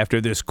back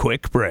after this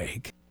quick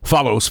break.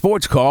 Follow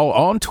Sports Call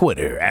on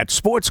Twitter at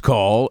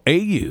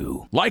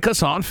SportsCallAU. Like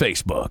us on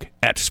Facebook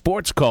at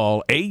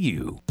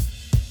SportsCallAU.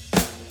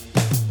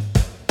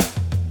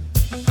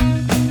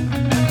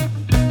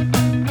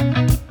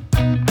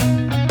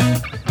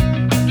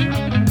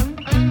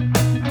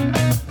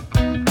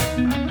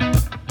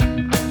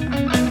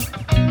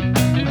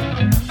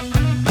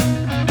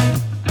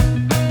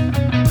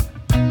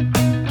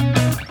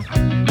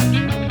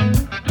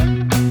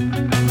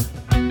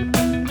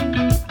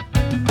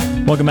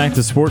 Welcome back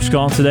to Sports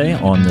Call today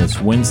on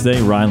this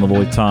Wednesday. Ryan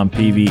Lavoie, Tom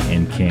Peavy,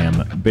 and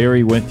Cam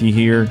Berry with you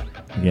here.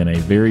 Again, a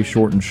very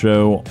shortened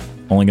show.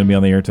 Only going to be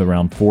on the air till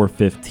around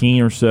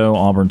 4:15 or so.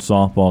 Auburn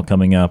softball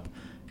coming up.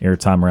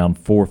 Airtime around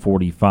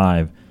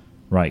 4:45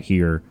 right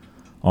here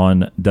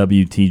on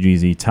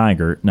WTGZ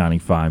Tiger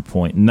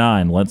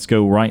 95.9. Let's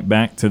go right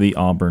back to the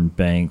Auburn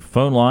Bank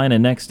phone line.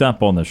 And next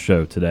up on the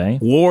show today,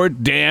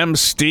 Ward Dam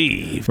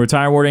Steve.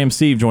 Retired Ward Dam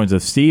Steve joins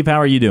us. Steve, how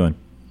are you doing?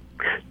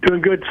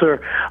 Doing good,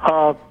 sir.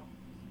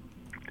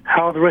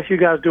 How are the rest of you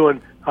guys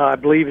doing? I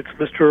believe it's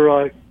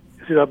Mr.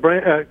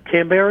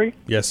 Cam Berry?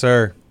 Yes,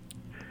 sir.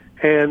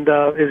 And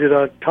is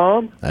it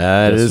Tom?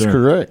 That is sir.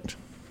 correct.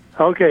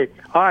 Okay.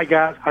 All right,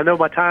 guys. I know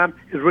my time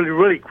is really,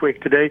 really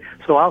quick today,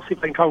 so I'll see if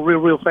I can talk real,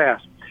 real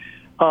fast.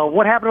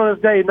 What happened on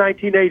this day in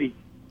 1980?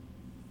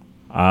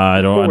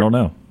 I don't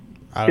know.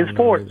 In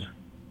sports.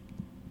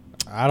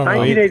 I don't know.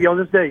 1980 on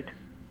this date.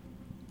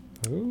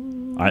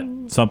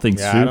 Something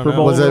Yeah, I don't Super know.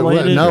 Bowl Was it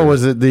related? no?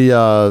 Was it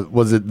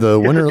the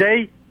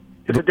winter?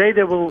 It's a day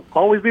that will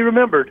always be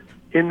remembered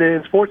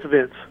in sports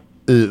events.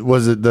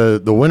 Was it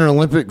the Winter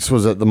Olympics?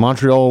 Was it the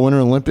Montreal Winter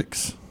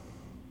Olympics?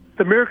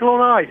 The Miracle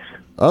on Ice.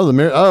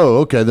 Oh,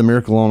 okay, the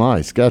Miracle on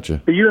Ice.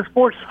 Gotcha. The U.S.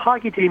 sports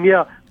hockey team,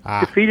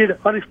 defeated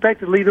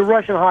unexpectedly the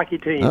Russian hockey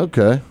team.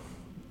 Okay,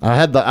 I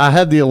had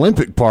the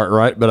Olympic part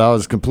right, but I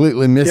was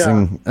completely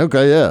missing. Yeah.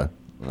 Okay, yeah,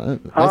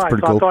 that's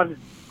pretty cool. I thought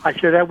I'd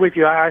share that with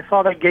you. I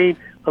saw that game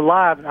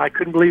live, and I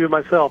couldn't believe it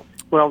myself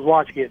when I was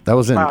watching it. That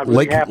was in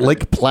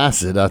Lake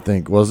Placid, I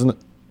think, wasn't it?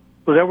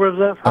 Was that where it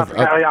was? I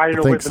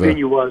didn't know where the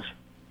venue was.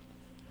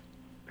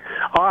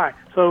 All right,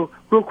 so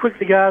real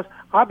quickly, guys,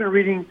 I've been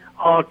reading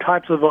all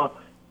types of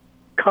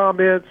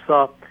comments,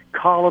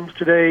 columns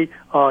today,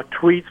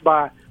 tweets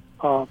by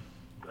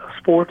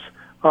sports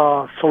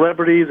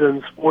celebrities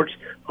and sports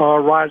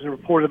writers and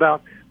reports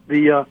about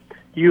the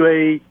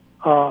UA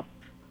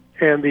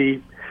and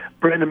the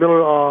Brandon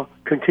Miller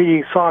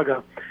continuing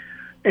saga.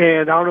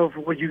 And I don't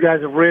know what you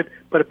guys have read,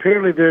 but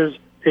apparently there's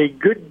a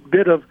good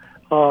bit of,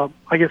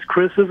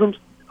 criticisms,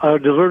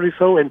 deservedly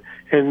so, and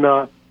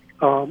a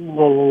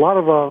lot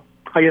of,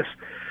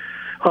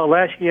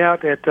 lashing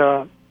out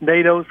at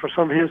NATO for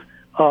some of his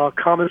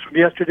comments from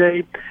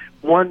yesterday.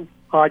 One,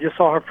 I just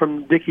saw her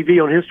from Dickie V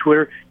on his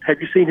Twitter.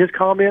 Have you seen his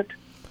comment?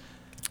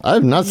 I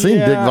have not seen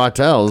Dick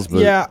Vitale's. But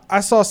yeah, I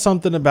saw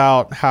something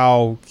about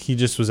how he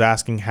just was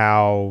asking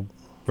how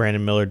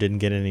Brandon Miller didn't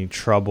get in any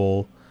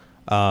trouble,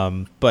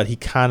 but he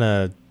kind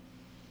of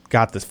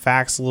got the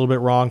facts a little bit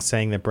wrong,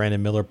 saying that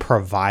Brandon Miller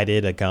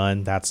provided a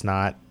gun. That's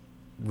not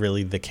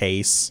really the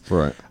case.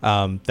 Right.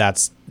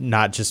 That's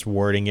not just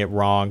wording it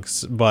wrong.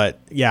 But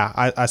yeah,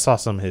 I saw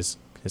some of his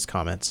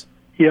comments.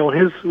 You know,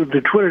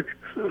 the Twitter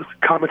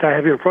comment I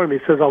have here in front of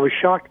me says, I was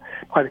shocked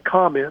by the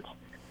comments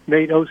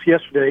made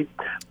yesterday,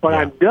 but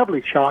I'm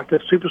doubly shocked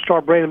that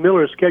superstar Brandon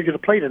Miller is scheduled to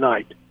play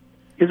tonight.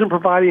 Isn't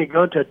providing a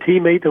gun to a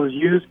teammate that was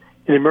used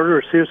in a murder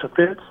or serious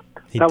offense?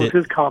 That was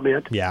his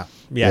comment. Yeah.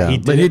 He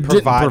didn't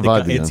provide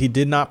the gun. He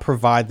did not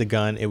provide the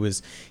gun.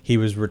 He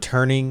was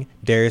returning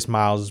Darius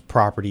Miles'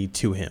 property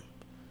to him.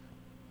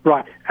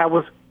 Right. That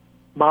was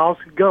Miles'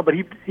 gun, but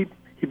he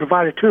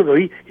provided it to him. Though.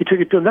 He took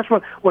it to him. That's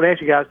what I want to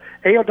ask you guys.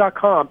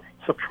 AL.com,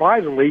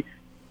 surprisingly,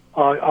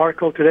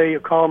 article today, a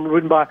column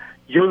written by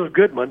Joseph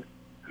Goodman,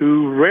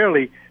 who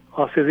rarely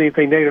says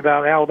anything negative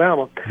about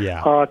Alabama.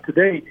 Yeah.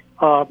 Today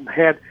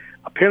had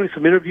apparently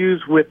some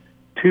interviews with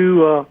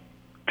two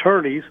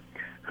attorneys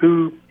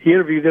who he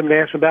interviewed them and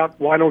asked them about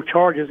why no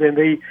charges, and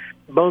they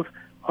both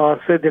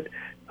said that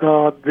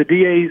the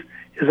DAs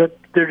is at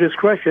their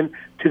discretion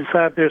to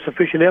decide if there's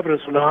sufficient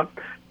evidence or not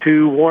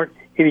to warrant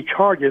any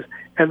charges.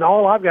 And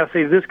all I've got to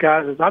say to this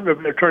guy is I've never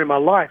been an attorney in my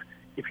life.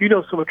 If you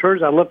know some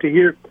attorneys, I'd love to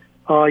hear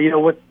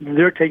what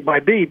their take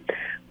might be.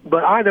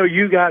 But I know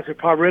you guys have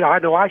probably read, I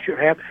know I should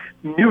have,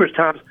 numerous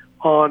times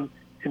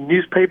in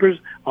newspapers,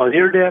 on the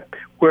internet,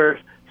 where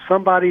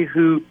somebody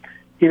who,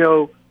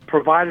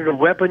 provided a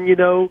weapon,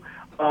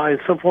 in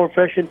some form or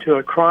fashion to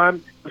a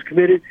crime was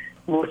committed,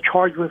 was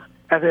charged with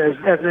as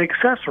an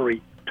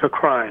accessory to a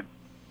crime,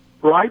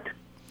 right?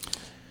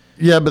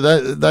 Yeah, but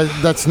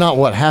that's not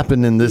what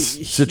happened in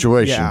this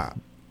situation. Yeah.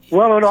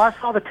 Well, no, I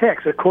saw the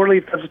text. Accordingly,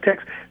 there's a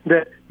text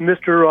that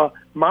Mr.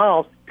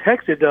 Miles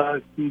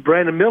texted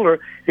Brandon Miller,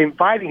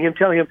 inviting him,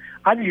 telling him,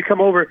 I need you to come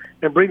over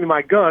and bring me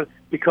my gun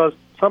because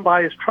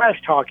somebody is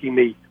trash-talking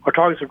me or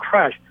talking some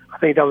trash. I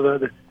think that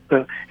was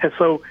and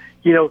so,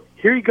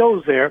 here he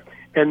goes there.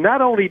 And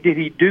not only did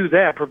he do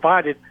that,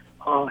 provided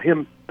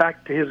him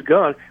back to his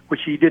gun,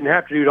 which he didn't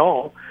have to do at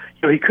all.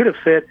 He could have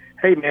said,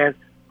 hey, man,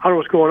 I don't know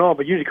what's going on,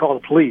 but you need to call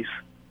the police.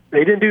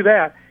 They didn't do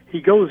that.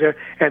 He goes there,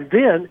 and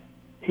then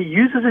he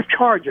uses his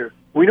charger.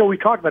 We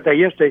talked about that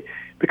yesterday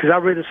because I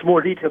read some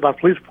more detail about the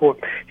police report.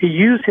 He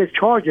used his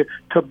charger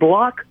to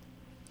block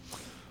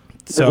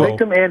the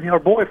victim and her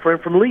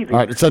boyfriend from leaving.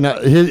 All right, so now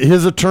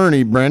his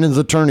attorney, Brandon's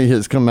attorney,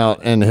 has come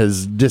out and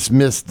has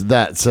dismissed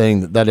that,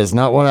 saying that is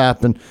not what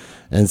happened,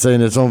 and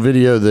saying it's on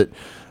video that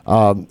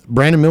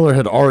Brandon Miller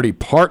had already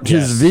parked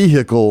his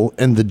vehicle,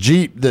 and the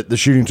Jeep that the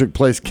shooting took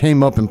place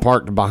came up and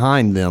parked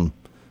behind them.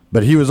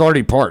 But he was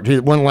already parked.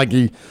 It wasn't like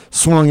he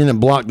swung in and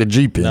blocked the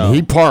Jeep in. No.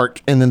 He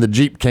parked, and then the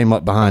Jeep came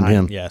up behind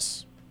him.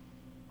 Yes.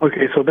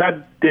 Okay, so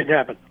that didn't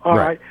happen. All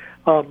right.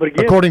 But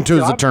again, according to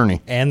his attorney.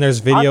 And there's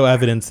video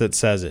evidence that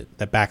says it,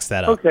 that backs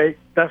that up. Okay,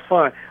 that's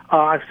fine.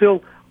 I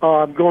still,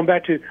 going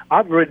back to,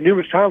 I've read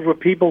numerous times where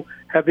people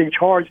have been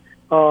charged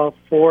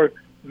for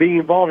being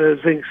involved as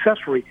an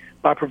accessory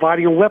by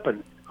providing a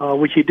weapon,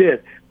 which he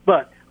did.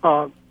 But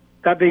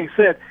that being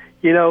said,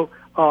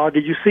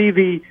 did you see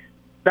the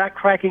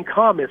backtracking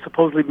comments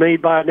supposedly made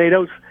by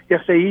NATO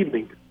yesterday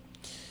evening?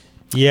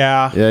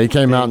 Yeah. Yeah, he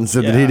came out and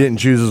said that he didn't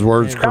choose his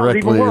words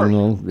correctly.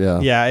 Yeah,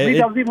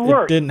 that was even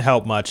worse. It didn't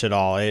help much at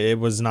all. It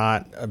was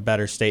not a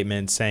better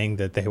statement saying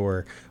that they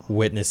were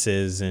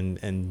witnesses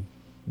and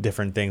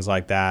different things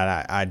like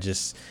that.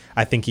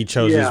 I think he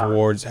chose his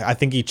words. I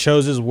think he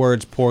chose his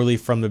words poorly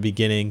from the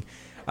beginning,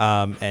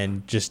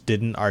 and just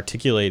didn't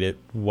articulate it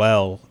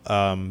well.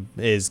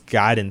 His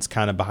guidance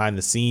kind of behind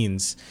the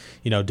scenes,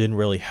 didn't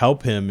really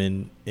help him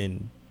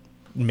in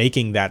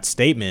making that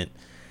statement.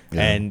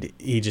 Yeah. And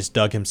he just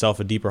dug himself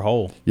a deeper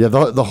hole. Yeah,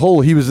 the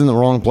hole, he was in the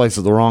wrong place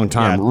at the wrong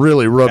time.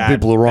 Really rubbed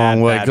people the wrong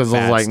way, because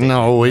I was like,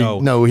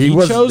 he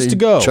chose to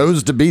go.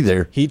 Chose to be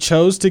there. He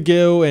chose to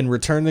go and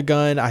return the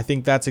gun. I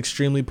think that's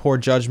extremely poor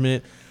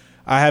judgment.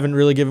 I haven't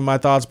really given my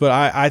thoughts, but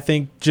I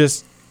think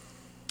just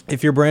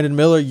if you're Brandon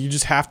Miller, you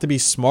just have to be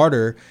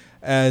smarter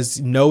as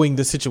knowing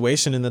the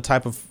situation and in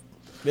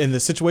the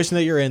situation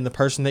that you're in, the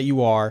person that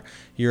you are.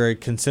 You're a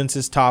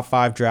consensus top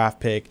 5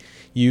 draft pick.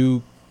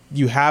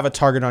 You have a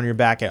target on your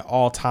back at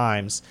all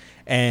times,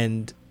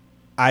 and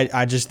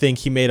I just think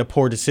he made a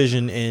poor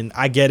decision. And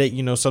I get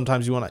it,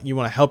 sometimes you want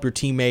to help your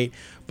teammate,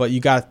 but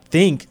you got to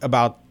think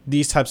about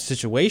these types of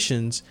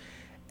situations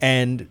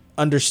and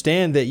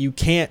understand that you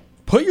can't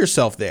put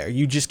yourself there.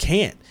 You just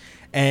can't.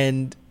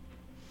 And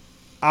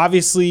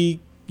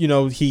obviously,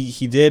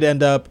 he did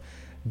end up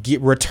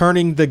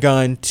returning the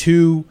gun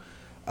to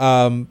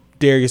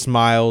Darius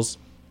Miles.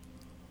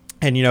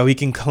 And, he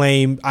can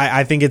claim,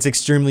 I think it's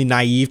extremely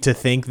naive to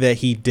think that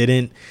he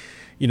didn't,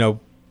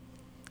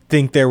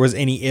 think there was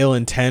any ill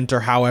intent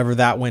or however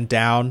that went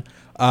down.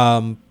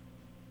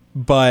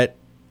 But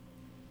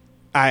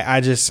I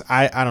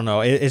don't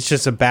know. It's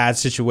just a bad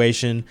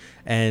situation.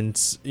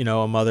 And,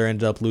 a mother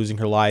ended up losing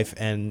her life,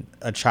 and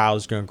a child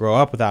is going to grow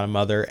up without a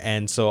mother.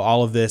 And so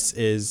all of this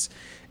is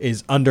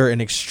under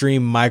an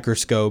extreme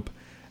microscope.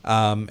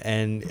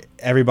 And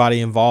everybody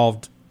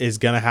involved is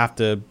going to have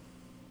to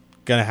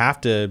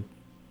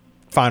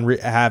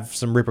have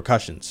some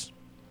repercussions.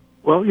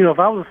 Well, if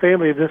I was a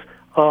family of this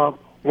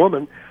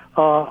woman,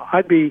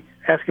 I'd be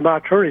asking my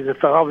attorneys,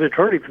 if I was an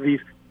attorney for these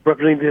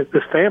representing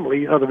this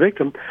family of the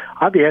victim,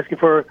 I'd be asking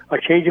for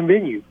a change in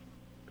venue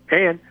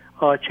and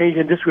a change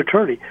in district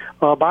attorney.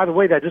 By the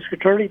way, that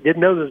district attorney, didn't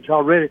know this until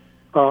I read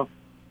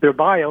their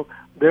bio.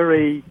 They're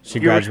a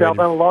University of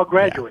Alabama law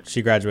graduate. Yeah,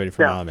 she graduated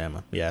from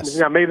Alabama. Yes.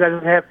 Now maybe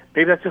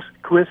that's just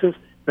coincidence,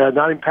 not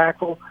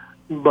impactful.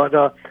 But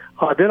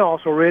then I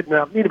also read,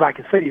 now anybody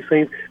can say these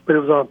things, but it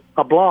was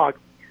a blog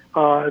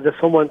that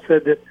someone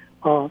said that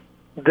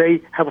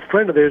they have a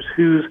friend of theirs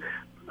who's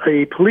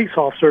a police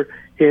officer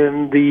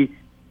in the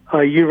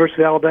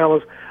University of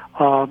Alabama's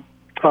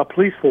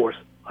police force,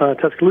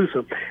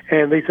 Tuscaloosa.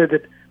 And they said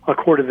that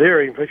according to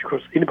their information, of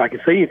course, anybody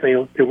can say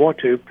anything they want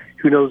to,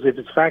 who knows if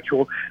it's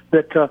factual,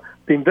 that the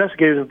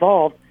investigators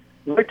involved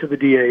went to the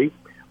DA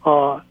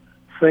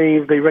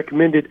saying they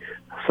recommended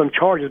some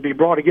charges be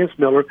brought against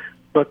Miller,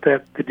 but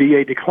that the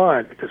DA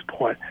declined at this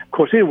point. Of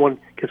course, anyone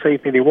can say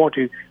anything they want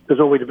to. There's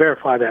no way to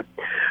verify that.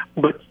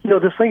 But,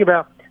 this thing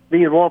about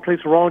being in the wrong place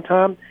at the wrong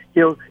time,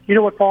 you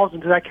know what falls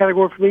into that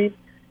category for me?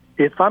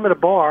 If I'm at a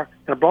bar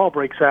and a brawl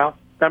breaks out,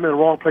 I'm in the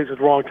wrong place at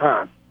the wrong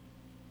time.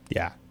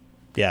 Yeah.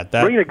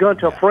 Bringing a gun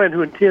to a friend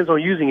who intends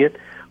on using it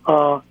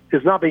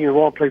is not being in the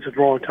wrong place at the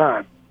wrong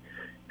time.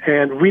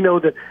 And we know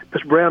that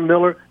Mr. Brandon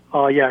Miller,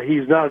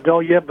 he's not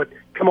adult yet, but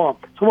come on,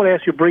 someone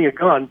asks you to bring a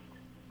gun,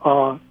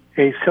 and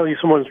he's telling you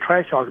someone's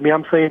trash talking me.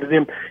 I'm saying to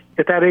them,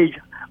 at that age,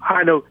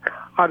 I know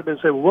I'd have been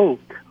saying, whoa,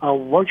 why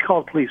don't you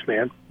call the police,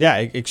 man? Yeah,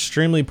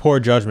 extremely poor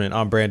judgment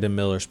on Brandon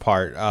Miller's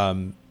part.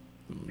 And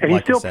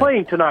he's still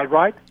playing tonight,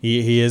 right?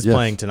 He is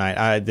playing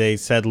tonight. They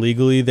said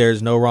legally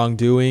there's no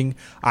wrongdoing.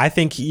 I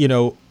think,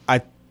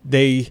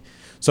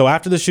 so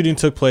after the shooting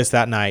took place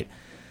that night,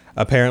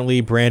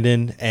 apparently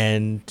Brandon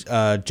and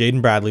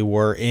Jaden Bradley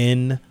were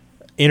in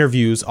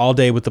interviews all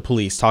day with the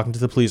police, talking to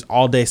the police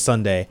all day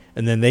Sunday,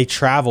 and then they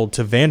traveled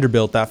to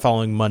Vanderbilt that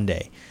following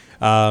Monday.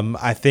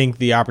 I think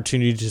the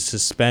opportunity to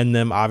suspend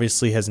them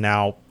obviously has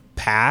now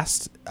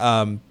passed,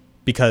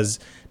 because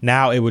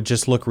now it would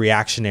just look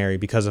reactionary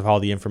because of all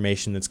the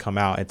information that's come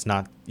out. It's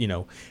not,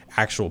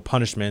 actual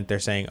punishment. They're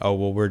saying, oh,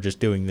 well, we're just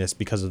doing this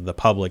because of the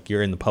public.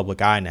 You're in the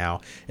public eye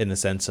now, in the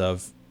sense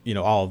of,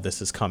 all of this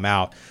has come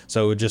out.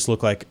 So it would just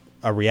look like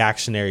a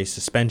reactionary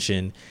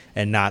suspension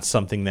and not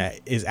something that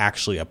is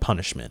actually a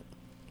punishment.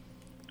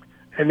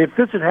 And if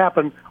this had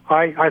happened,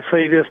 I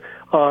say this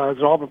as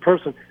an Auburn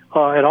person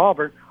at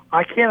Auburn,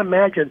 I can't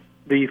imagine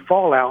the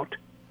fallout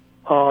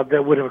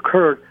that would have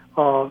occurred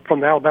from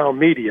the Alabama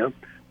media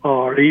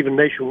or even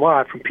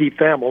nationwide from Pete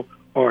Thamel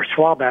or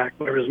Schwabach,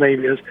 whatever his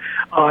name is.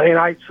 And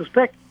I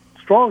suspect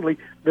strongly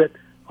that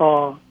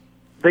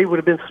they would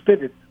have been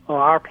suspended,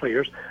 our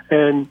players,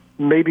 and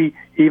maybe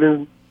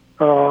even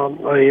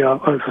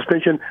a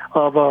suspension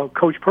of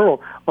Coach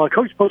Pearl.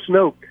 Coach is supposed to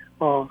know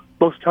most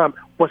of the time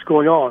what's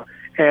going on.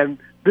 And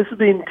this is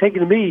being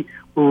taken to me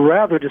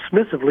rather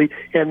dismissively.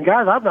 And,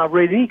 guys, I've not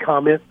read any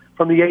comments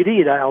from the AD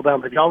at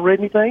Alabama. Have y'all read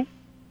anything?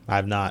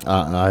 I've not.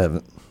 I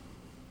haven't.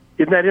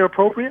 Isn't that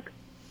inappropriate?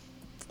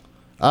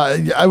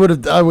 I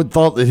would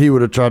thought that he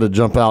would have tried to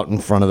jump out in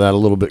front of that a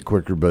little bit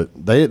quicker, but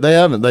they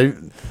haven't. I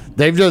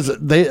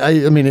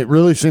mean, it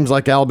really seems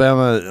like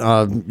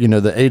Alabama,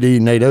 the AD,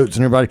 Nate Oates,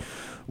 and everybody,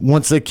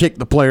 once they kicked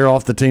the player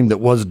off the team that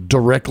was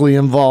directly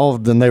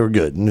involved, then they were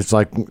good. And it's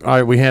like, all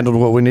right, we handled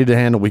what we need to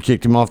handle. We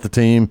kicked him off the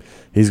team.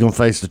 He's going to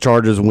face the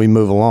charges, and we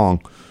move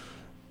along.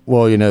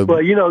 Well,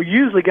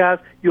 usually, guys,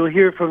 you'll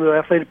hear from the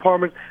athletic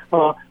department.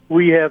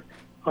 We have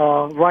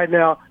right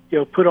now,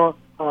 put on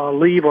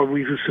leave, or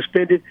we've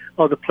suspended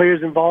the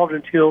players involved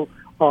until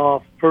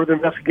further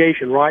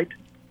investigation. Right?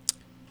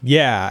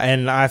 Yeah,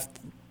 and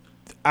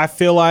I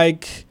feel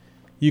like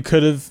you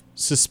could have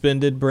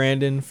suspended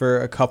Brandon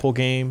for a couple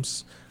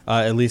games,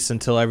 at least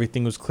until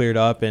everything was cleared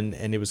up and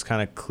it was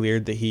kind of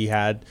cleared that he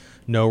had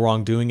no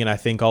wrongdoing. And I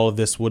think all of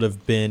this would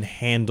have been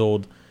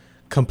handled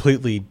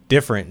completely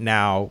different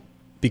now,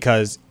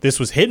 because this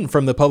was hidden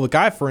from the public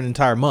eye for an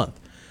entire month,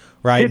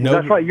 right? Hidden,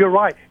 that's right. You're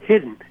right.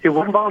 Hidden. It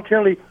wasn't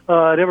voluntarily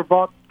ever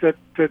brought to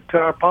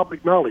our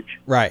public knowledge.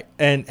 Right.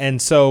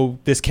 And so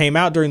this came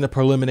out during the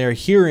preliminary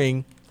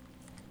hearing,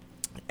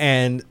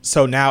 and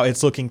so now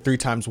it's looking 3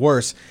 times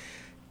worse.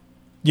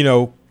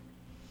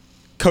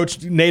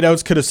 Coach Nate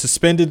Oates could have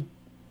suspended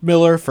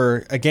Miller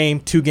for a game,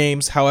 2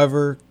 games,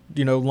 however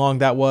long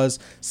that was,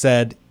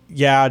 said,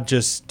 yeah,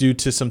 just due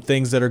to some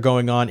things that are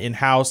going on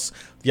in-house,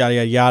 yada,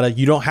 yada, yada.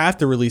 You don't have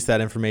to release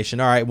that information.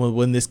 All right, well,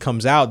 when this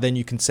comes out, then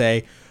you can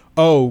say,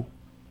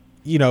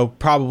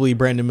 probably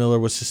Brandon Miller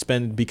was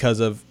suspended because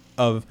of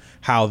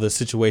how the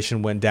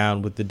situation went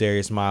down with the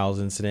Darius Miles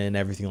incident and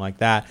everything like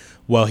that.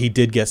 Well, he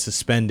did get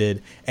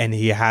suspended, and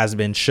he has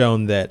been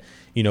shown that,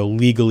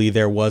 legally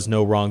there was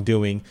no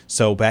wrongdoing,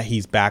 so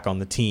he's back on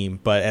the team.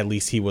 But at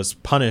least he was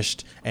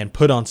punished and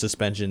put on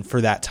suspension for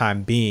that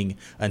time being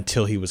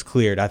until he was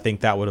cleared. I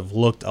think that would have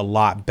looked a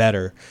lot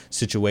better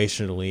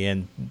situationally.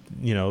 And,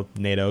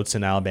 Nate Oates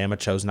and Alabama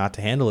chose not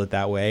to handle it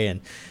that way.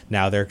 And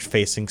now they're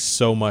facing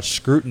so much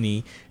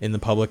scrutiny in the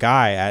public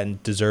eye,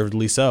 and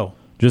deservedly so.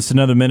 Just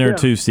another minute or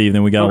two, Steve,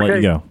 then we got to let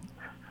you go.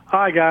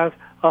 Hi, guys.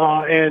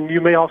 And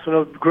you may also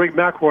know Greg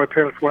McElroy,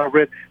 apparently, when I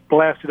read,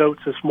 blasted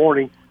Oates this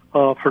morning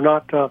for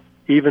not for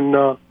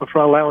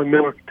allowing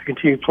Miller to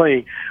continue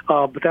playing.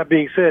 But that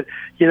being said,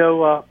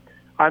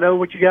 I know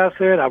what you guys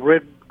said. I've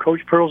read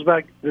Coach Pearl's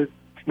about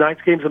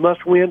tonight's game's a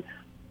must-win.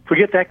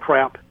 Forget that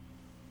crap.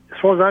 As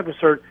far as I'm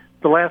concerned,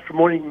 the last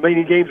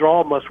remaining games are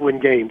all must-win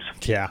games.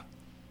 Yeah.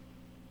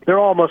 They're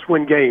all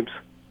must-win games.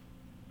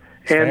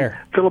 Fair.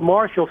 And Philip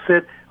Marshall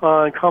said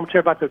in commentary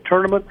about the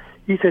tournament,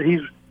 he said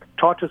he's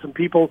talked to some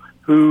people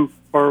who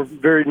are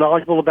very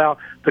knowledgeable about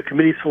the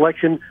committee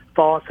selection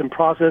thoughts and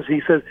process.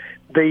 He says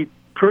they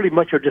pretty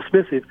much are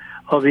dismissive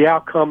of the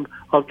outcome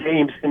of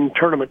games in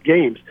tournament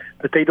games,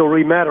 that they don't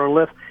really matter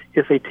unless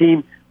it's a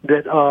team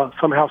that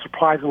somehow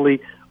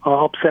surprisingly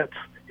upsets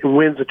and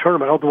wins the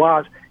tournament.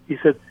 Otherwise, he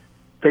said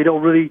they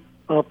don't really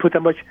put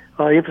that much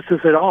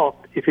emphasis at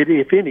all, if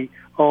any,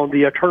 on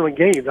the tournament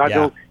games. I don't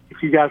know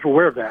if you guys are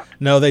aware of that.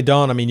 No, they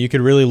don't. I mean, you could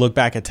really look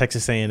back at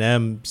Texas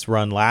A&M's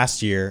run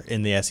last year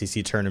in the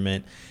SEC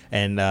tournament,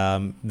 and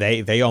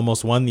they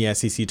almost won the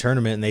SEC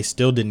tournament, and they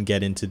still didn't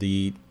get into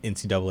the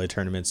NCAA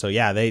tournament. So,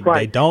 yeah, they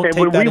don't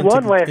take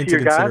that into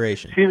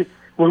consideration. Guys,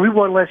 when we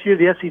won last year,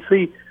 the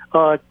SEC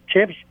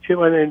championship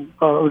and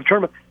the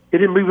tournament, it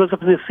didn't move us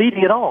up in the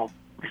seeding at all.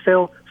 We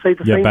still stayed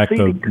the same back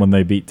seeding. to when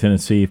they beat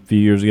Tennessee a few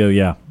years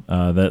ago,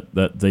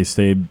 that they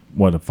stayed,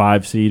 a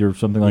 5 seed or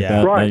something like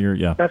that? Right. That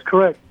year? That's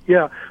correct.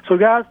 Yeah. So,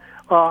 guys,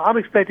 I'm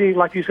expecting,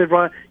 like you said,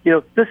 Brian,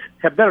 this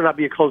had better not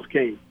be a close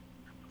game.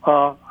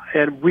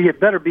 And we had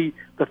better be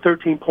the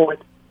 13-point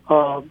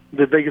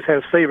that Vegas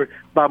has favored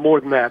by more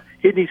than that.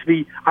 It needs to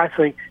be, I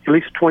think, at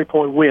least a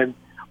 20-point win.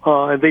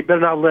 And they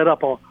better not let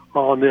up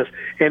on this.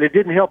 And it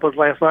didn't help us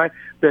last night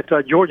that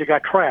Georgia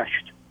got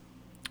trashed.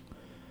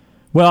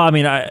 Well,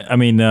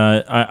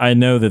 I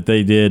know that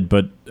they did,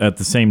 but at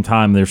the same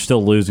time, they're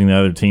still losing the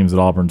other teams that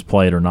Auburn's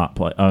played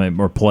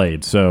or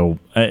played. So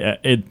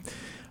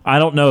I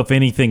don't know if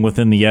anything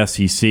within the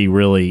SEC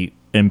really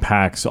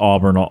impacts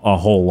Auburn a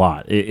whole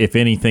lot. If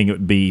anything, it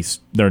would be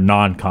their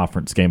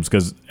non-conference games,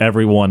 because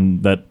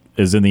everyone that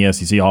is in the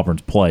SEC,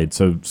 Auburn's played.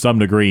 So, to some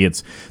degree,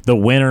 it's the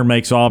winner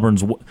makes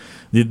Auburn's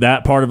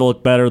that part of it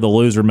look better. The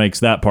loser makes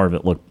that part of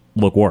it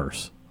look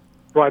worse.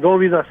 Right. The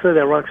only reason I said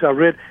that, Ron, because I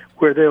read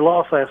where their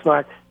loss last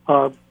night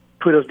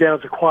put us down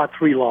as a quad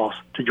 3 loss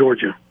to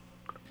Georgia.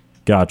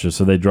 Gotcha.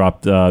 So they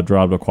dropped a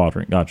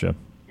quadrant. Gotcha.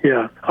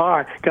 Yeah. All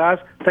right, guys.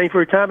 Thank you for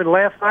your time. And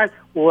last night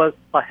was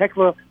a heck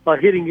of a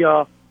hitting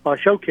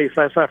showcase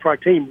last night for our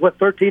team. What,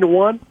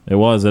 13-1? It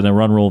was, and a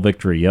run rule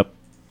victory. Yep.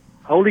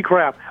 Holy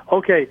crap.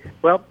 Okay.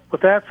 Well,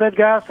 with that said,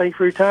 guys, thank you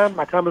for your time.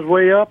 My time is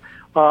way up.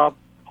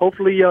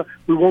 Hopefully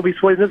we won't be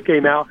sweating this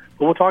game out,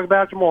 but we'll talk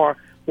about it tomorrow.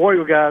 War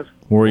Eagle, guys.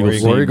 War Eagle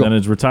Steve. That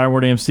is retired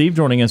War Dam Steve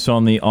joining us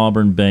on the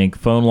Auburn Bank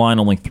phone line.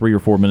 Only 3 or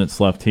 4 minutes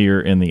left here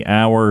in the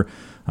hour.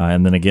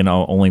 And then again,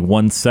 only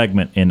one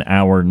segment in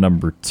hour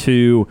number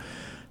 2.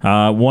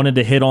 Wanted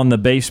to hit on the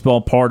baseball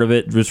part of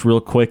it just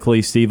real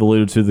quickly. Steve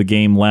alluded to the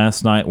game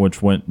last night,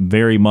 which went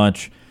very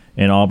much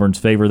in Auburn's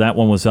favor. That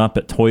one was up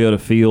at Toyota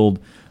Field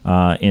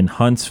in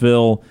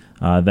Huntsville.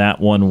 That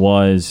one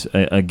was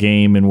a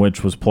game in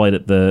which was played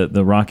at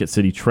the Rocket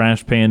City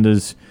Trash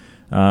Pandas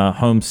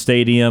home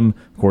stadium.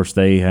 Of course,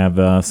 they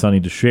have Sonny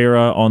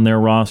DeShera on their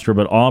roster,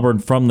 but Auburn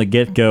from the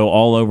get-go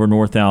all over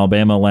North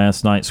Alabama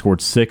last night,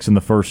 scored 6 in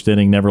the first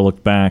inning, never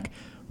looked back,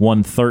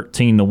 won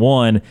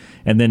 13-1.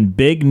 And then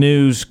big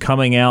news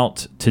coming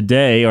out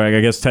today, or I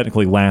guess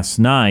technically last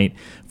night,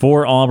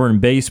 for Auburn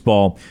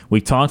baseball. We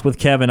talked with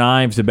Kevin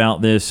Ives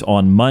about this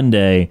on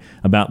Monday,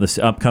 about this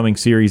upcoming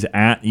series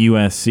at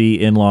USC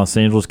in Los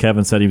Angeles.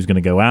 Kevin said he was going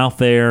to go out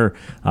there,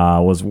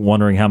 was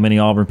wondering how many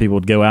Auburn people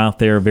would go out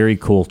there. Very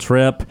cool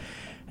trip.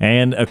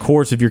 And, of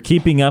course, if you're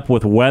keeping up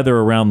with weather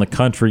around the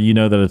country, you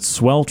know that it's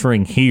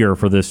sweltering here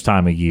for this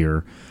time of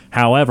year.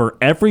 However,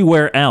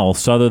 everywhere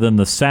else other than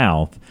the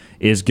South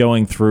is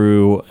going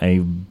through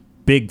a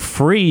big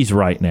freeze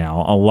right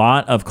now, a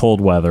lot of cold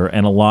weather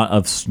and a lot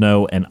of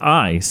snow and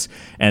ice,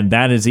 and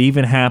that is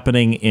even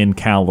happening in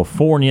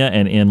California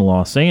and in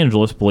Los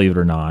Angeles, believe it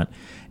or not.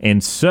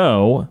 And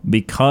so,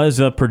 because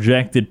of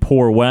projected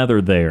poor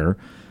weather there,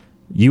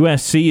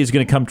 USC is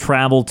going to come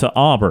travel to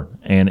Auburn,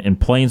 and in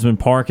Plainsman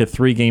Park, a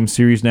 3-game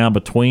series now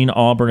between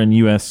Auburn and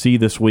USC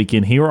this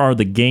weekend. Here are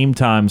the game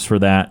times for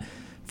that.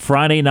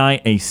 Friday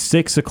night, a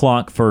 6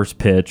 o'clock first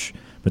pitch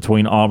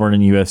between Auburn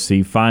and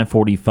USC,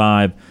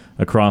 5:45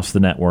 across the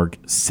network.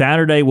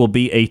 Saturday will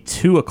be a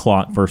 2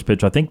 o'clock first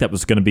pitch. I think that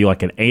was going to be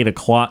like an 8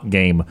 o'clock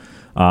game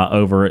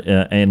over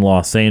in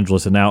Los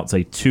Angeles, and now it's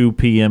a 2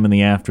 p.m. in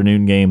the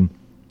afternoon game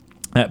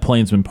at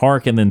Plainsman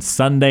Park. And then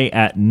Sunday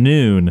at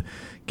noon,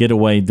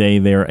 getaway day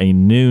there, a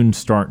noon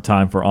start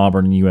time for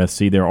Auburn and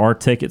USC. There are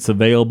tickets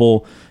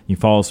available. You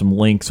follow some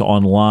links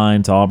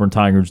online to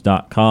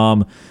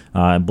auburntigers.com.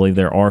 I believe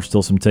there are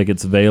still some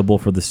tickets available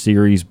for the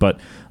series, but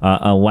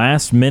a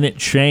last-minute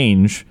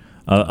change,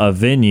 a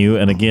venue,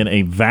 and again,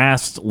 a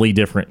vastly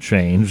different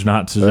change,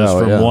 not just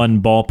from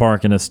one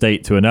ballpark in a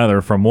state to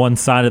another, from one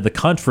side of the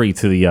country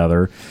to the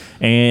other.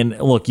 And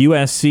look,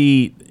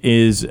 USC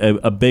is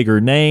a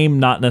bigger name,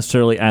 not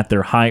necessarily at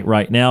their height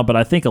right now, but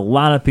I think a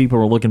lot of people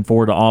are looking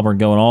forward to Auburn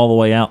going all the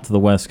way out to the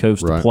West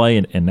Coast to play,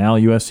 and now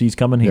USC's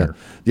coming here.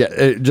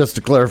 Yeah, just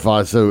to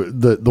clarify, so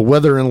the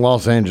weather in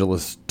Los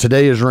Angeles,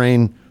 today is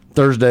rain,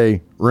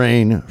 Thursday,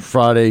 rain,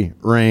 Friday,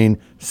 rain,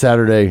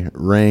 Saturday,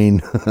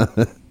 rain.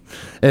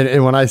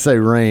 And when I say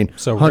rain,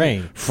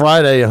 rain.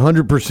 Friday,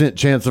 100%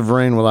 chance of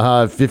rain with a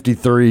high of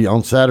 53.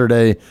 On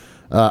Saturday,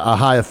 a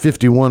high of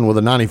 51 with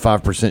a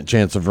 95%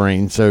 chance of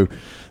rain. So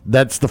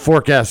that's the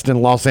forecast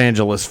in Los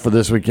Angeles for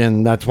this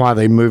weekend. That's why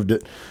they moved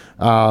it.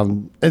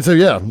 And so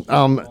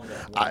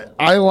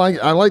I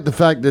like the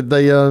fact that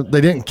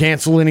they didn't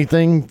cancel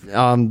anything.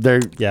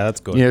 That's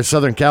good. You know,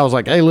 Southern Cal's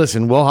like, hey,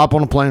 listen, we'll hop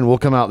on a plane, we'll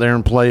come out there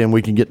and play, and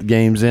we can get the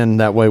games in.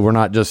 That way, we're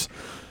not just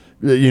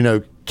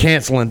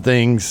canceling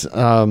things.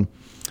 And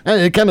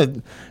it kind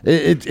of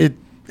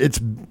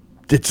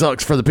it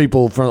sucks for the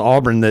people from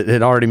Auburn that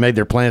had already made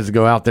their plans to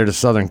go out there to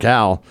Southern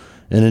Cal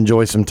and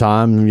enjoy some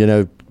time.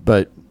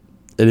 But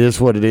it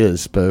is what it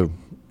is. But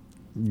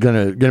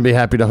gonna be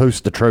happy to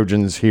host the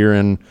Trojans here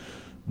in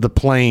the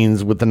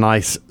Plains with the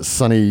nice,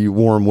 sunny,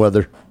 warm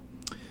weather.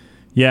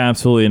 Yeah,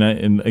 absolutely.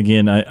 And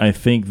again, I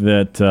think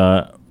that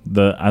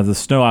the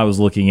snow I was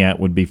looking at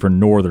would be for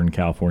Northern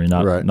California,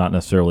 not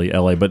necessarily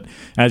LA. But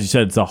as you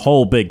said, it's a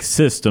whole big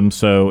system,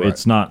 so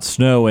it's not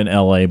snow in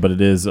LA, but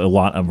it is a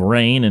lot of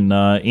rain and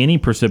any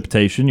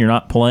precipitation. You're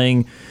not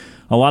playing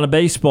a lot of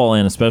baseball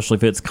in, especially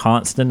if it's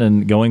constant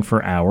and going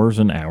for hours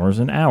and hours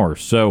and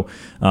hours. So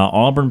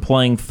Auburn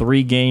playing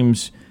 3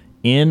 games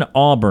in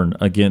Auburn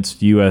against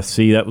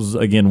USC. That was,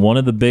 again, one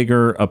of the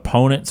bigger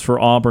opponents for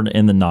Auburn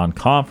in the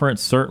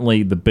non-conference,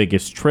 certainly the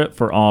biggest trip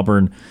for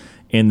Auburn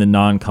in the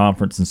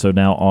non-conference. And so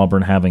now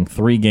Auburn having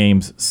 3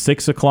 games,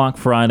 6 o'clock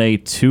Friday,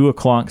 2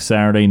 o'clock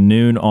Saturday,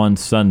 noon on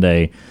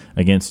Sunday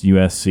against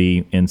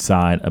USC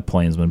inside of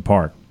Plainsman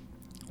Park.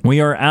 We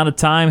are out of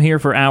time here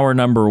for hour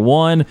number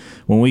 1.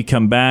 When we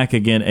come back,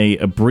 again, a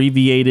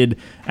abbreviated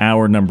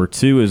hour number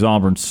 2 as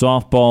Auburn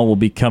softball will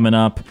be coming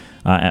up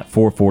at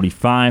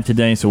 4:45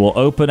 today. So we'll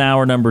open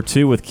hour number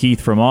 2 with Keith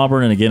from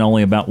Auburn, and again,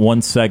 only about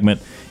 1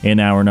 segment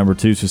in hour number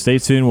 2. So stay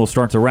tuned. We'll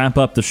start to wrap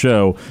up the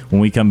show when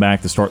we come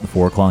back to start the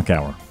 4 o'clock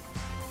hour.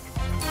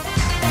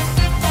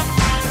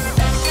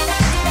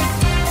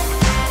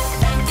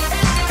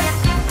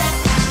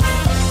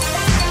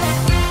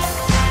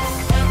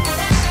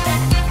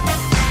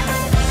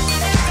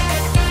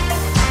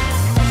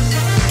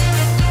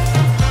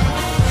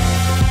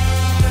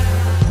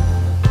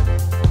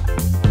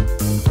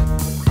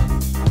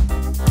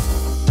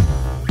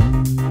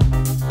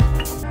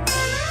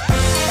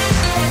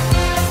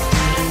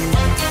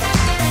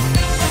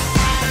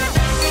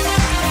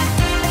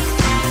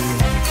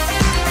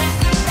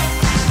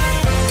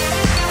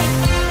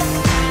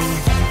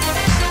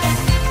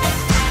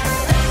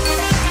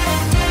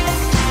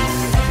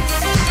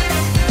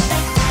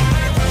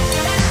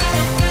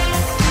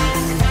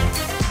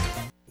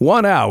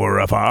 One hour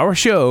of our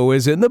show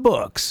is in the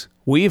books.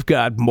 We've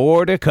got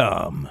more to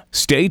come.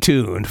 Stay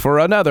tuned for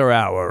another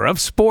hour of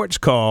Sports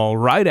Call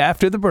right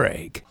after the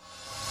break.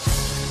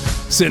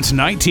 Since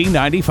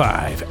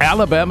 1995,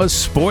 Alabama's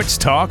sports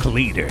talk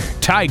leader,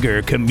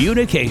 Tiger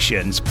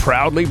Communications,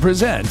 proudly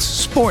presents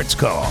Sports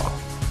Call.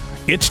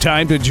 It's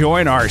time to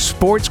join our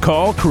Sports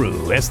Call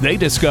crew as they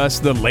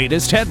discuss the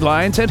latest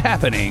headlines and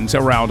happenings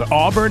around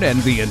Auburn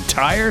and the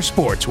entire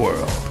sports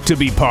world. To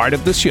be part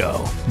of the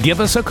show, give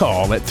us a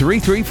call at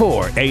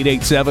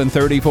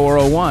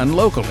 334-887-3401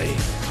 locally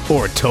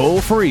or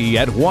toll free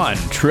at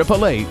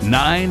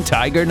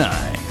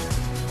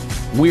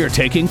 1-888-9-TIGER-9. We're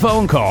taking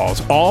phone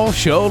calls all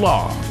show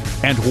long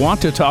and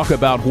want to talk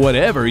about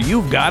whatever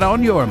you've got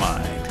on your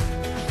mind.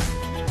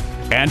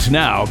 And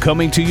now,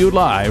 coming to you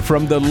live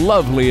from the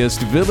loveliest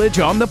village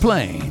on the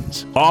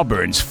plains,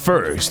 Auburn's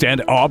first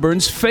and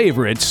Auburn's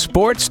favorite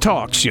sports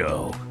talk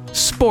show,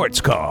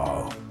 Sports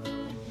Call.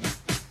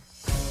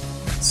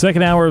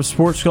 Second hour of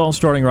Sports Call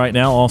starting right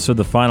now. Also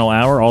the final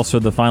hour, also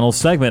the final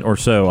segment or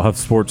so of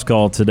Sports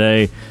Call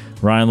today.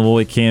 Ryan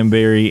Lavoie, Cam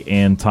Berry,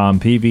 and Tom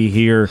Peavy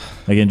here.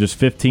 Again, just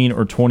 15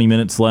 or 20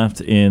 minutes left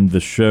in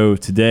the show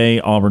today.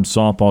 Auburn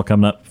softball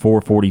coming up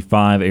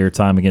 4:45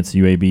 airtime against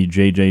UAB.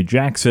 J.J.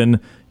 Jackson,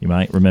 you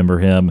might remember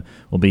him,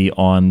 will be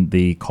on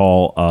the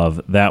call of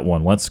that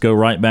one. Let's go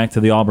right back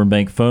to the Auburn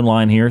Bank phone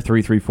line here,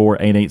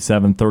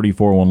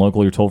 334-887-3401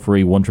 local. You're toll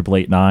free,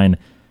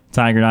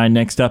 1-888-9-TIGER-9.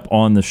 Next up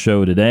on the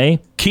show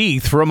today,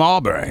 Keith from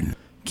Auburn.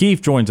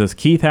 Keith joins us.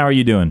 Keith, how are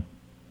you doing?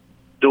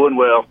 Doing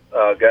well,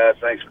 guys.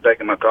 Thanks for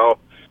taking my call.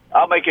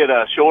 I'll make it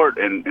short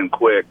and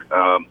quick.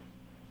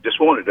 Just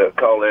wanted to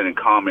call in and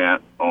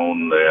comment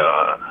on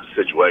the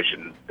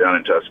situation down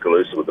in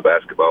Tuscaloosa with the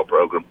basketball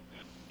program.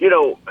 You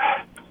know,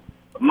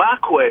 my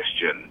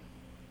question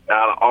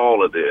out of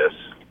all of this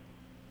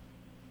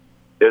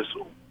is,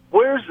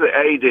 where's the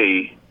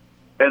AD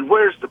and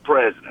where's the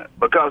president?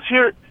 Because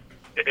here,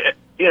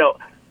 you know,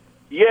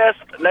 yes,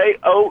 Nate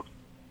Oates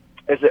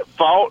is at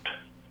fault,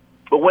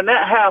 but when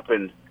that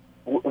happened,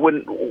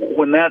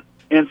 when that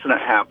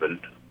incident happened,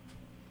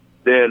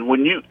 then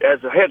when you,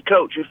 as a head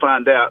coach, you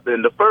find out,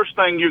 then the first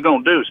thing you're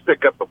going to do is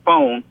pick up the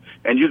phone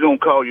and you're going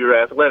to call your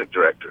athletic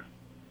director.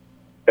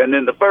 And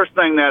then the first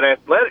thing that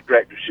athletic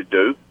director should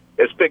do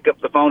is pick up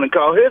the phone and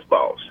call his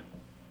boss,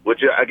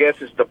 which I guess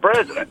is the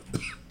president.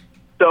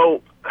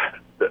 So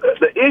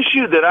the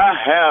issue that I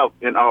have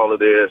in all of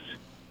this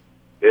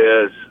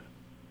is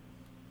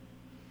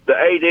the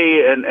AD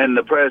and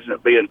the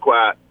president being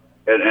quiet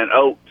and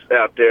Oates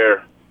out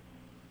there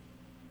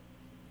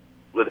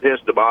with his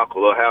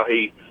debacle of how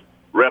he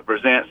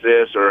represents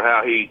this or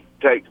how he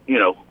takes, you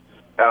know,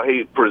 how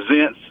he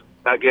presents,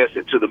 I guess,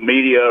 it to the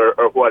media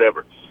or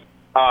whatever.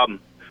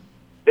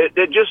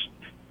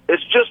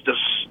 It's just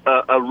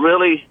a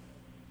really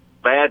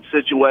bad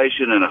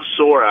situation and a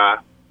sore eye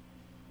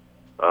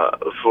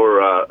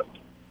for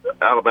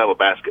Alabama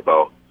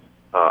basketball.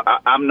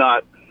 I'm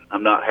not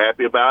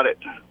happy about it.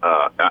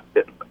 To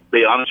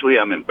be honest with you,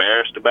 I'm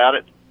embarrassed about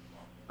it.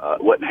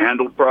 It wasn't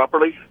handled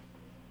properly.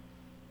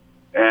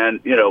 And,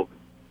 you know,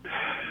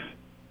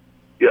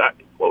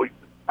 well,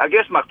 I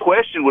guess my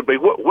question would be,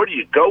 where do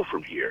you go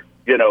from here?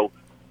 You know,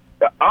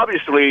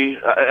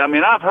 obviously, I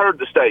mean, I've heard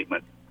the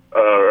statement,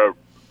 the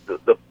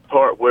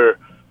part where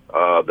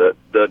the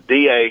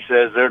DA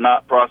says they're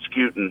not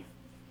prosecuting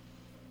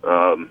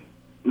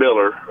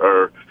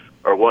Miller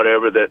or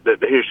whatever,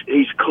 that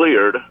he's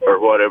cleared or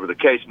whatever the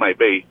case may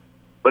be.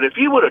 But if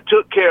you would have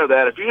took care of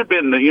that, if you had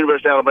been the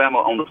University of Alabama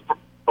on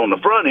the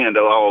front end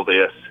of all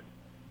this,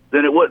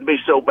 then it wouldn't be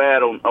so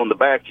bad on the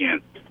back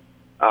end.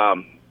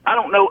 I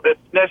don't know if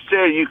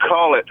necessarily you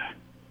call it,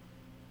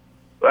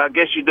 well, I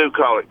guess you do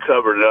call it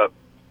covering up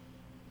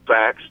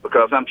facts,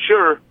 because I'm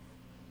sure,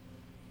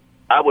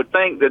 I would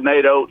think that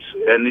Nate Oates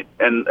and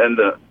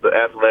the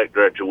athletic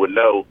director would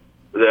know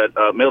that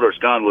Miller's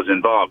gun was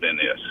involved in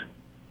this.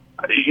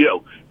 You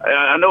know,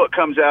 I know it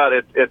comes out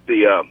at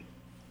the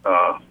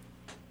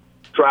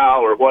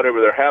trial or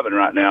whatever they're having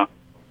right now,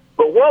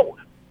 but what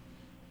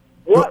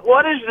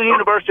is the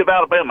University of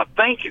Alabama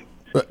thinking?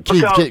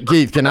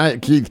 Keith, can I?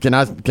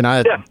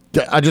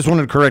 Yeah. I just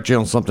wanted to correct you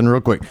on something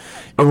real quick.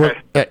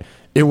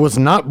 It was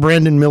not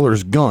Brandon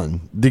Miller's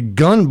gun. The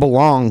gun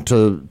belonged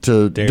to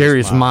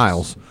Darius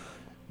Miles.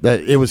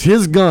 That it was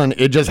his gun.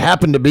 It just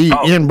happened to be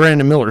in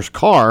Brandon Miller's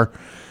car,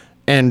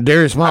 and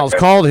Darius Miles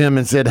called him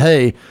and said,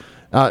 "Hey,"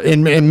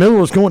 and Miller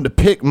was going to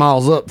pick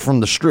Miles up from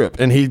the strip,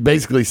 and he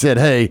basically said,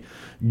 "Hey,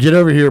 get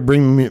over here,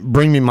 bring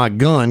me my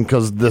gun,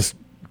 because this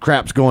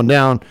crap's going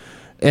down."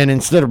 And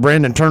instead of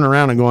Brandon turning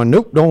around and going,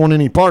 "Nope, don't want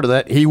any part of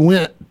that," he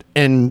went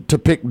to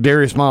pick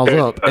Darius Miles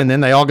up, and then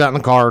they all got in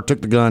the car,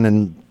 took the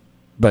gun,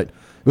 but it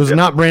was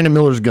not Brandon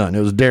Miller's gun; it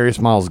was Darius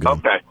Miles' gun.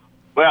 Okay.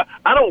 Well,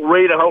 I don't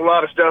read a whole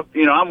lot of stuff.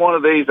 You know, I'm one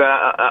of these.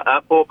 I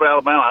pull up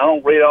Alabama. I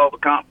don't read all the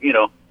you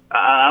know,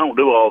 I don't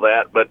do all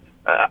that. But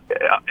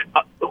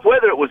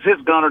whether it was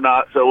his gun or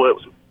not, so it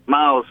was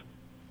Miles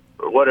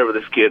or whatever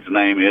this kid's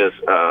name is.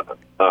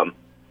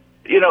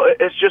 You know,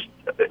 it's just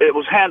it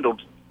was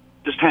handled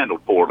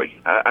poorly.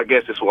 I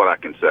guess is what I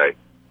can say.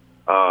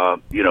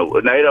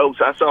 Nate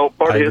Oates, I saw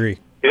part of his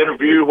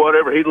interview,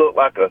 whatever. He looked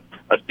like a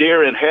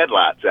deer in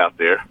headlights out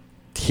there.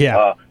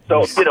 Yeah.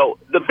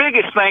 The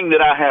biggest thing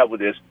that I have with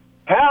this,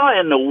 how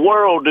in the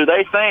world do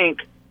they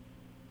think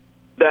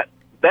that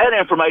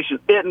information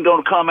isn't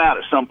going to come out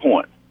at some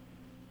point?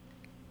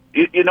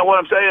 You know what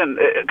I'm saying?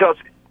 Because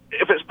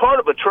if it's part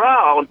of a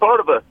trial and part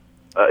of an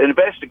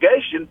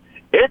investigation,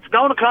 it's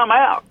going to come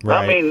out.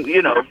 Right. I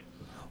mean,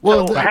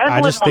 Well,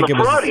 I just think it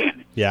was.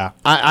 End. Yeah.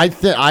 I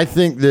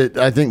think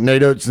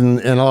Nate Oates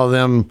and all of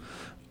them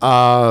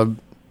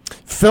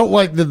felt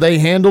like that they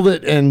handled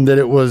it and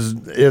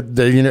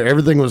that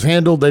everything was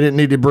handled. They didn't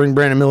need to bring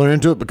Brandon Miller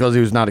into it because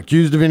he was not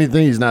accused of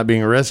anything. He's not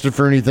being arrested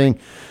for anything,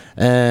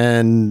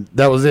 and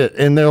that was it.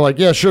 And they're like,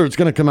 yeah, sure, it's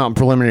going to come out in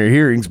preliminary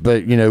hearings,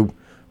 but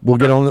we'll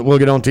get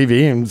on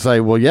TV and say,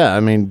 well, yeah, I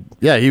mean,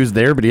 yeah, he was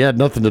there, but he had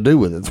nothing to do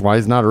with it. That's why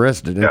he's not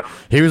arrested. And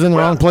he was in the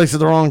wrong place at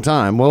the wrong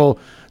time. Well,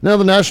 now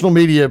the national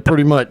media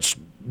pretty much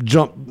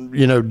jumped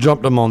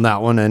him on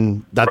that one,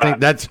 and I think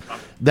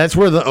that's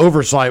where the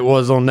oversight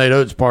was on Nate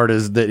Oates' part,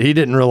 is that he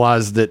didn't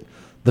realize that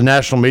the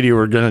national media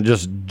were going to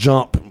just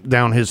jump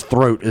down his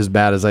throat as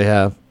bad as they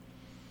have.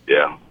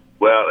 Yeah.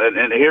 Well,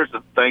 and here's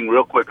the thing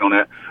real quick on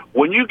that.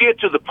 When you get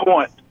to the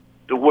point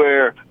to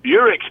where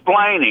you're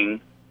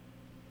explaining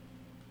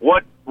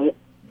what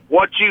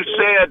you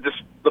said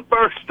the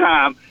first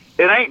time,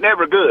 it ain't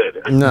never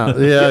good. No,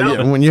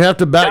 yeah. When you have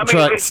to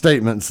backtrack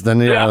statements, then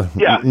not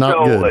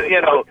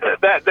good.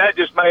 That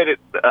just made it.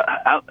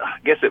 I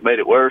guess it made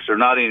it worse, or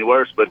not any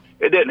worse, but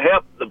it didn't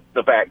help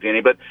the fact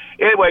any. But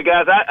anyway,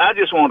 guys, I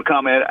just wanted to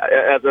comment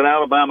as an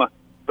Alabama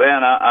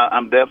fan.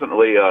 I'm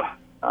definitely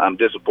I'm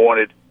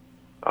disappointed,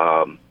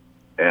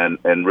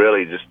 and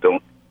really just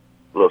don't.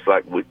 Looks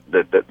like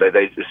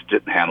they just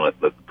didn't handle it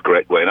the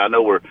correct way. And I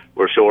know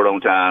we're short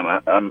on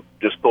time. I'm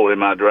just pulling in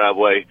my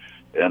driveway,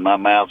 and my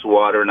mouth's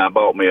watering. I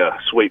bought me a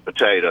sweet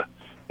potato.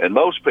 And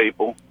most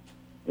people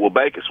will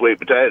bake a sweet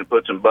potato and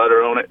put some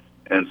butter on it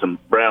and some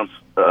brown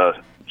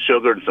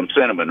sugar and some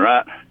cinnamon,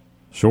 right?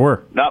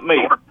 Sure. Not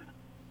me.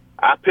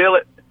 I peel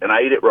it, and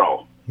I eat it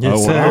raw.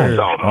 Yes, sir.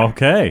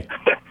 Okay.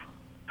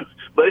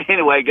 But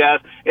anyway, guys,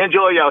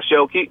 enjoy y'all's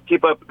show.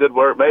 Keep up the good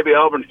work. Maybe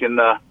Auburn can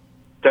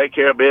take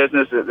care of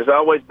business. It's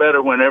always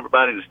better when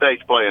everybody in the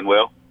state's playing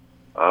well.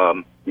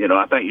 I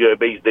think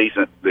UAB's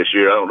decent this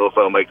year. I don't know if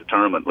they'll make the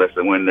tournament unless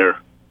they win their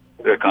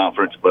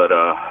conference, but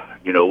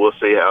we'll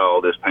see how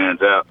all this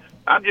pans out.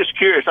 I'm just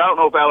curious. I don't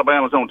know if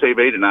Alabama's on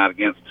TV tonight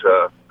against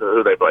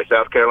who they play,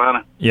 South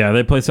Carolina. Yeah,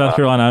 they play South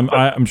Carolina.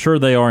 I'm sure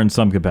they are in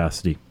some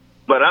capacity.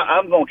 But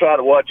I'm going to try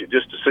to watch it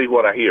just to see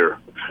what I hear.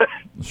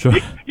 Sure.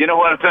 You know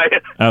what I'm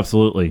saying?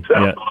 Absolutely. So,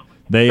 yeah.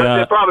 They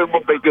probably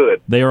won't be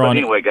good.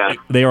 Anyway, guys.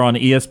 They are on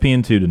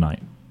ESPN2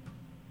 tonight.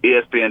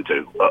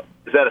 ESPN2.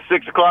 Is that a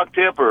 6 o'clock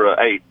tip or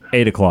 8?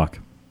 8 o'clock.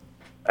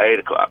 8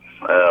 o'clock.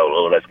 Oh,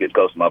 Lord, let's get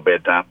close to my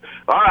bedtime.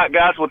 All right,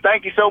 guys. Well,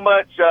 thank you so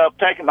much for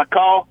taking my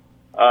call.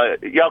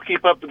 Y'all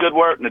keep up the good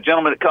work. And the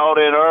gentleman that called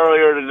in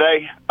earlier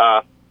today,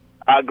 I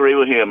agree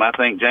with him. I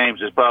think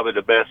James is probably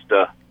the best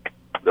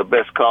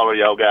caller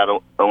y'all got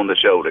on the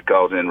show that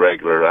calls in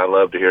regular. I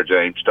love to hear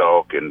James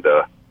talk, and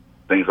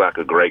seems like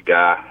a great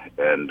guy.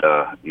 And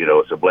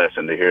it's a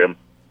blessing to hear him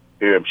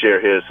share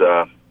his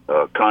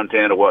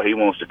content of what he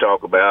wants to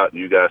talk about. And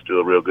you guys do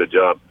a real good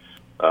job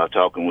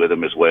talking with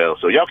him as well.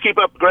 So y'all keep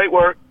up the great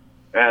work,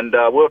 and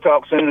we'll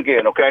talk soon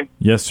again. Okay?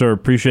 Yes, sir.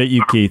 Appreciate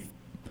you, Keith.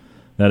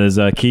 That is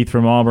Keith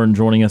from Auburn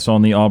joining us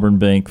on the Auburn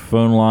Bank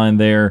phone line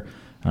there.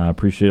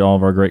 Appreciate all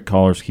of our great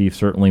callers. Keith,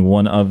 certainly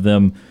one of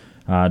them.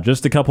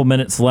 Just a couple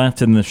minutes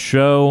left in the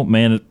show.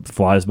 Man, it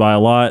flies by a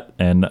lot.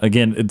 And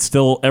again, it's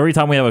still, every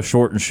time we have a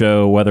shortened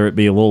show, whether it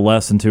be a little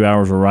less than 2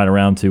 hours or right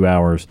around 2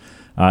 hours,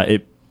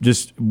 it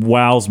just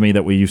wows me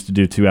that we used to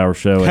do a 2-hour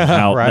show and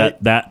how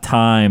right? that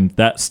time,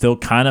 that still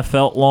kind of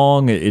felt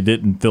long. It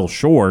didn't feel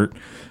short.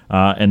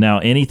 And now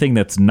anything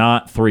that's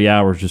not 3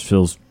 hours just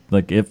feels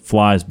like it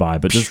flies by.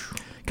 But just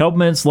a couple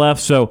minutes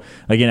left. So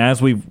again,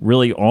 as we've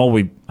really all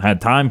we've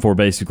had time for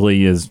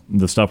basically is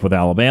the stuff with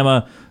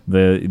Alabama,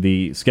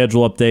 the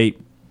schedule update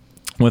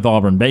with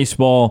Auburn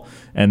baseball,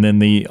 and then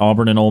the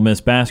Auburn and Ole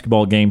Miss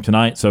basketball game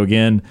tonight. So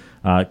again,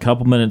 a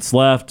couple minutes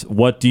left.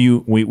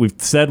 We've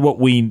said what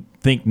we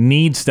think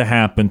needs to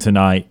happen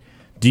tonight.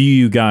 Do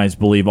you guys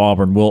believe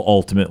Auburn will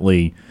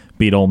ultimately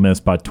beat Ole Miss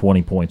by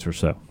 20 points or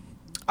so?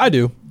 I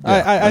do.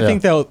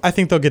 Yeah. I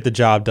think they'll get the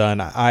job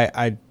done.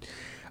 I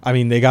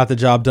mean, they got the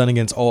job done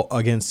against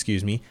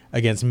Mizzou,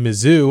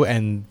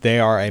 and they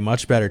are a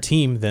much better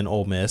team than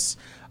Ole Miss.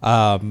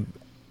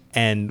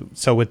 And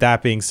so with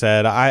that being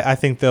said, I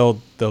think they'll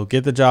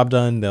get the job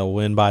done. They'll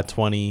win by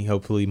 20,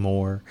 hopefully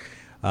more.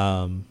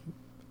 And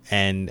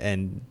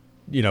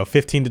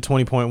 15 to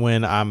 20 point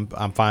win, I'm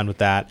fine with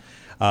that.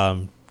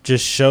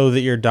 Just show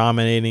that you're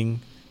dominating,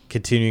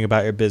 continuing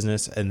about your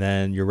business, and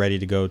then you're ready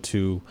to go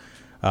to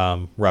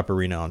Rupp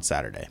Arena on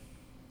Saturday.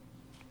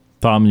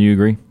 Tom, you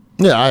agree?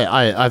 Yeah,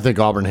 I think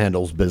Auburn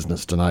handles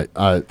business tonight.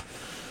 I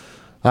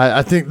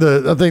think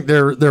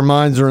their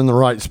minds are in the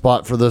right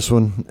spot for this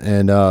one,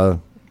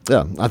 and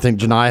I think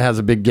Janai has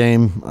a big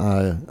game.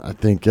 I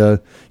think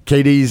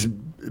KD's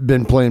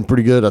been playing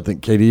pretty good. I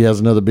think KD has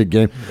another big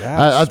game.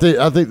 Yes.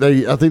 I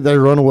think they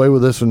run away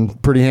with this one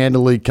pretty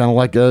handily, kind of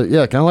like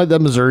that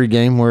Missouri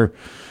game where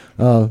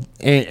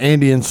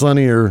Andy and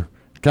Sonny are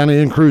kind of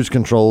in cruise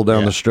control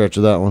down the stretch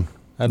of that one.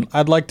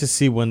 I'd like to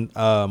see when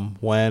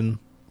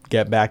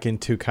get back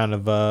into kind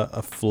of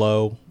a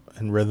flow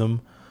and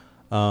rhythm.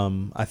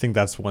 I think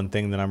that's one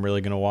thing that I'm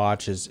really going to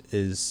watch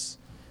is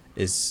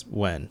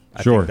when.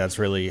 I think that's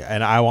really,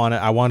 and I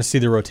want to see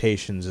the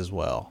rotations as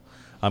well.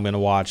 I'm going to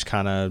watch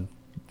kind of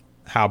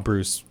how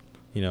Bruce,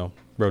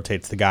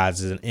 rotates the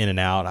guys in and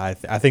out. I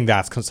think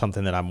that's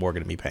something that I'm more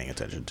going to be paying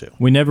attention to.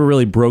 We never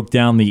really broke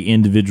down the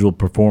individual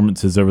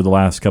performances over the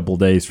last couple of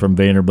days from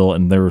Vanderbilt,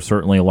 and there were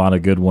certainly a lot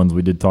of good ones.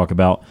 We did talk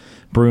about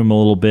Broome a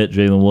little bit.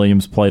 Jalen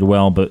Williams played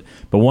well, but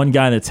one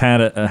guy that's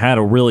had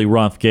a really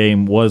rough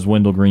game was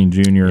Wendell Green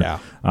Jr. Yeah.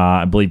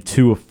 I believe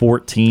 2 of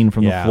 14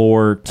 from the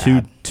floor,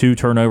 two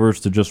turnovers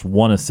to just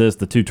 1 assist.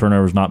 The 2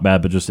 turnovers not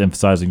bad, but just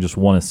emphasizing just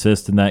 1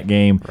 assist in that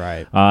game.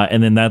 Right.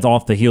 And then that's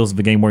off the heels of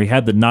the game where he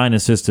had the 9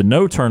 assists and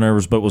no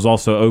turnovers, but was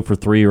also 0 for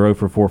 3 or 0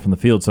 for 4 from the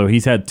field. So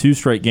he's had 2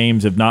 straight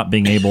games of not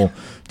being able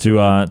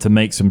to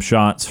make some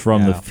shots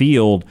from the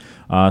field.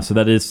 So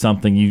that is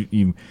something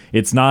you.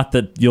 It's not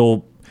that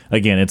you'll.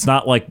 Again, it's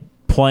not like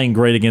playing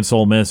great against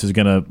Ole Miss is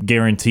going to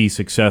guarantee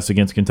success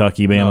against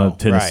Kentucky, Bama,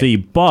 Tennessee.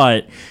 Right.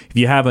 But if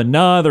you have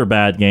another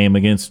bad game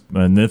against,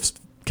 in this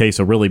case,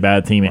 a really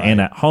bad team and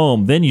at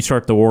home, then you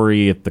start to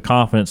worry if the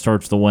confidence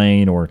starts to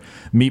wane, or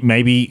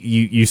maybe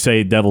you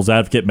say devil's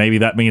advocate, maybe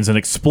that means an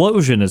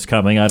explosion is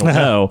coming. I don't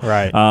know.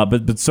 Right.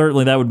 But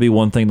certainly that would be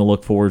one thing to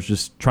look for, is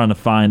just trying to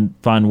find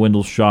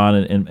Wendell's shot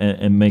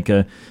and make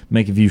a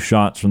few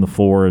shots from the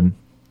floor,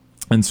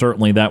 and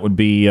certainly that would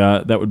be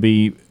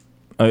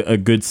a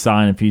good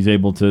sign if he's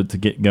able to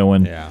get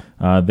going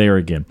there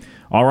again.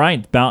 All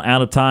right, about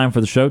out of time for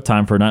the show.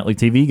 Time for a nightly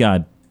TV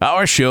guide.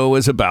 Our show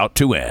is about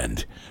to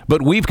end,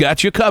 but we've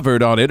got you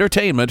covered on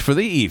entertainment for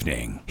the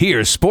evening.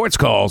 Here's Sports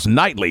Call's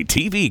Nightly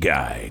TV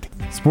Guide.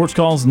 Sports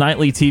Call's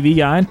Nightly TV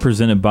Guide,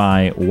 presented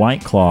by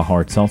White Claw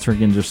Hard Seltzer.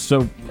 Again, just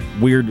so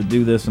weird to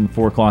do this in the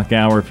 4 o'clock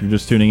hour if you're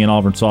just tuning in.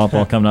 Auburn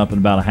softball coming up in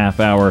about a half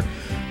hour.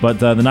 But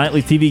the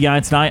Nightly TV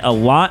Guide tonight, a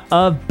lot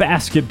of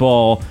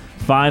basketball.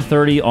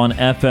 5:30 on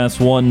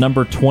FS1,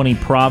 number 20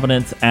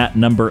 Providence at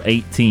number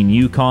 18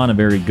 UConn, a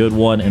very good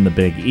one in the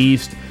Big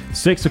East.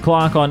 6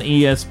 o'clock on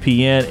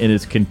ESPN, it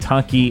is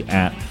Kentucky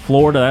at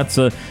Florida. That's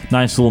a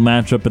nice little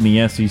matchup in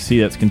the SEC.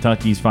 That's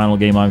Kentucky's final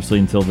game, obviously,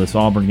 until this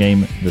Auburn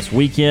game this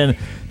weekend.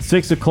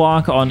 6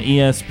 o'clock on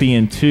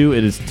ESPN2,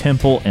 it is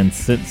Temple and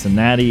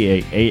Cincinnati,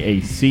 a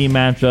AAC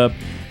matchup.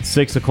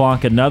 6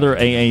 o'clock, another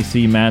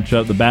AAC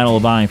matchup, the Battle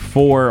of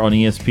I-4 on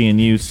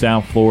ESPNU,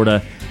 South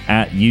Florida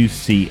at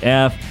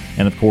UCF.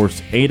 And, of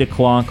course, 8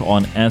 o'clock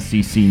on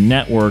SEC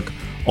Network,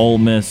 Ole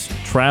Miss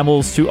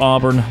travels to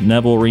Auburn,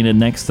 Neville Arena,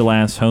 next to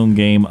last home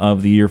game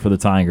of the year for the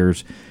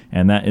Tigers.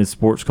 And that is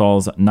Sports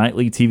Call's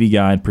Nightly TV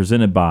Guide,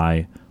 presented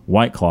by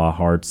White Claw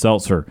Hard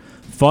Seltzer.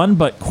 Fun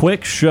but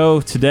quick show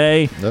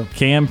today. Yep.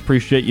 Cam,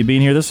 appreciate you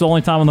being here. This is the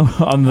only time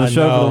on the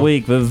show for the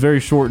week, but it was very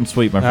short and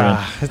sweet, my friend.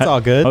 It's all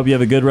good. Hope you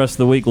have a good rest of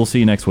the week. We'll see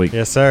you next week.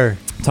 Yes, sir.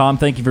 Tom,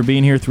 thank you for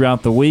being here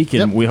throughout the week,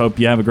 and we hope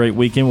you have a great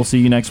weekend. We'll see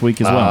you next week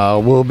as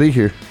well. We'll be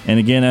here. And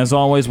again, as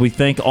always, we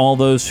thank all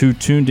those who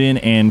tuned in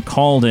and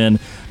called in.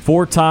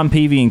 For Tom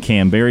Peavy and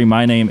Cam Berry,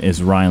 my name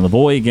is Ryan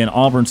Lavoie. Again,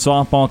 Auburn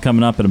softball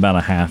coming up in about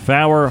a half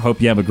hour.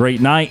 Hope you have a great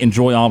night.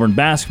 Enjoy Auburn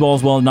basketball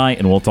as well tonight,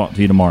 and we'll talk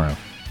to you tomorrow.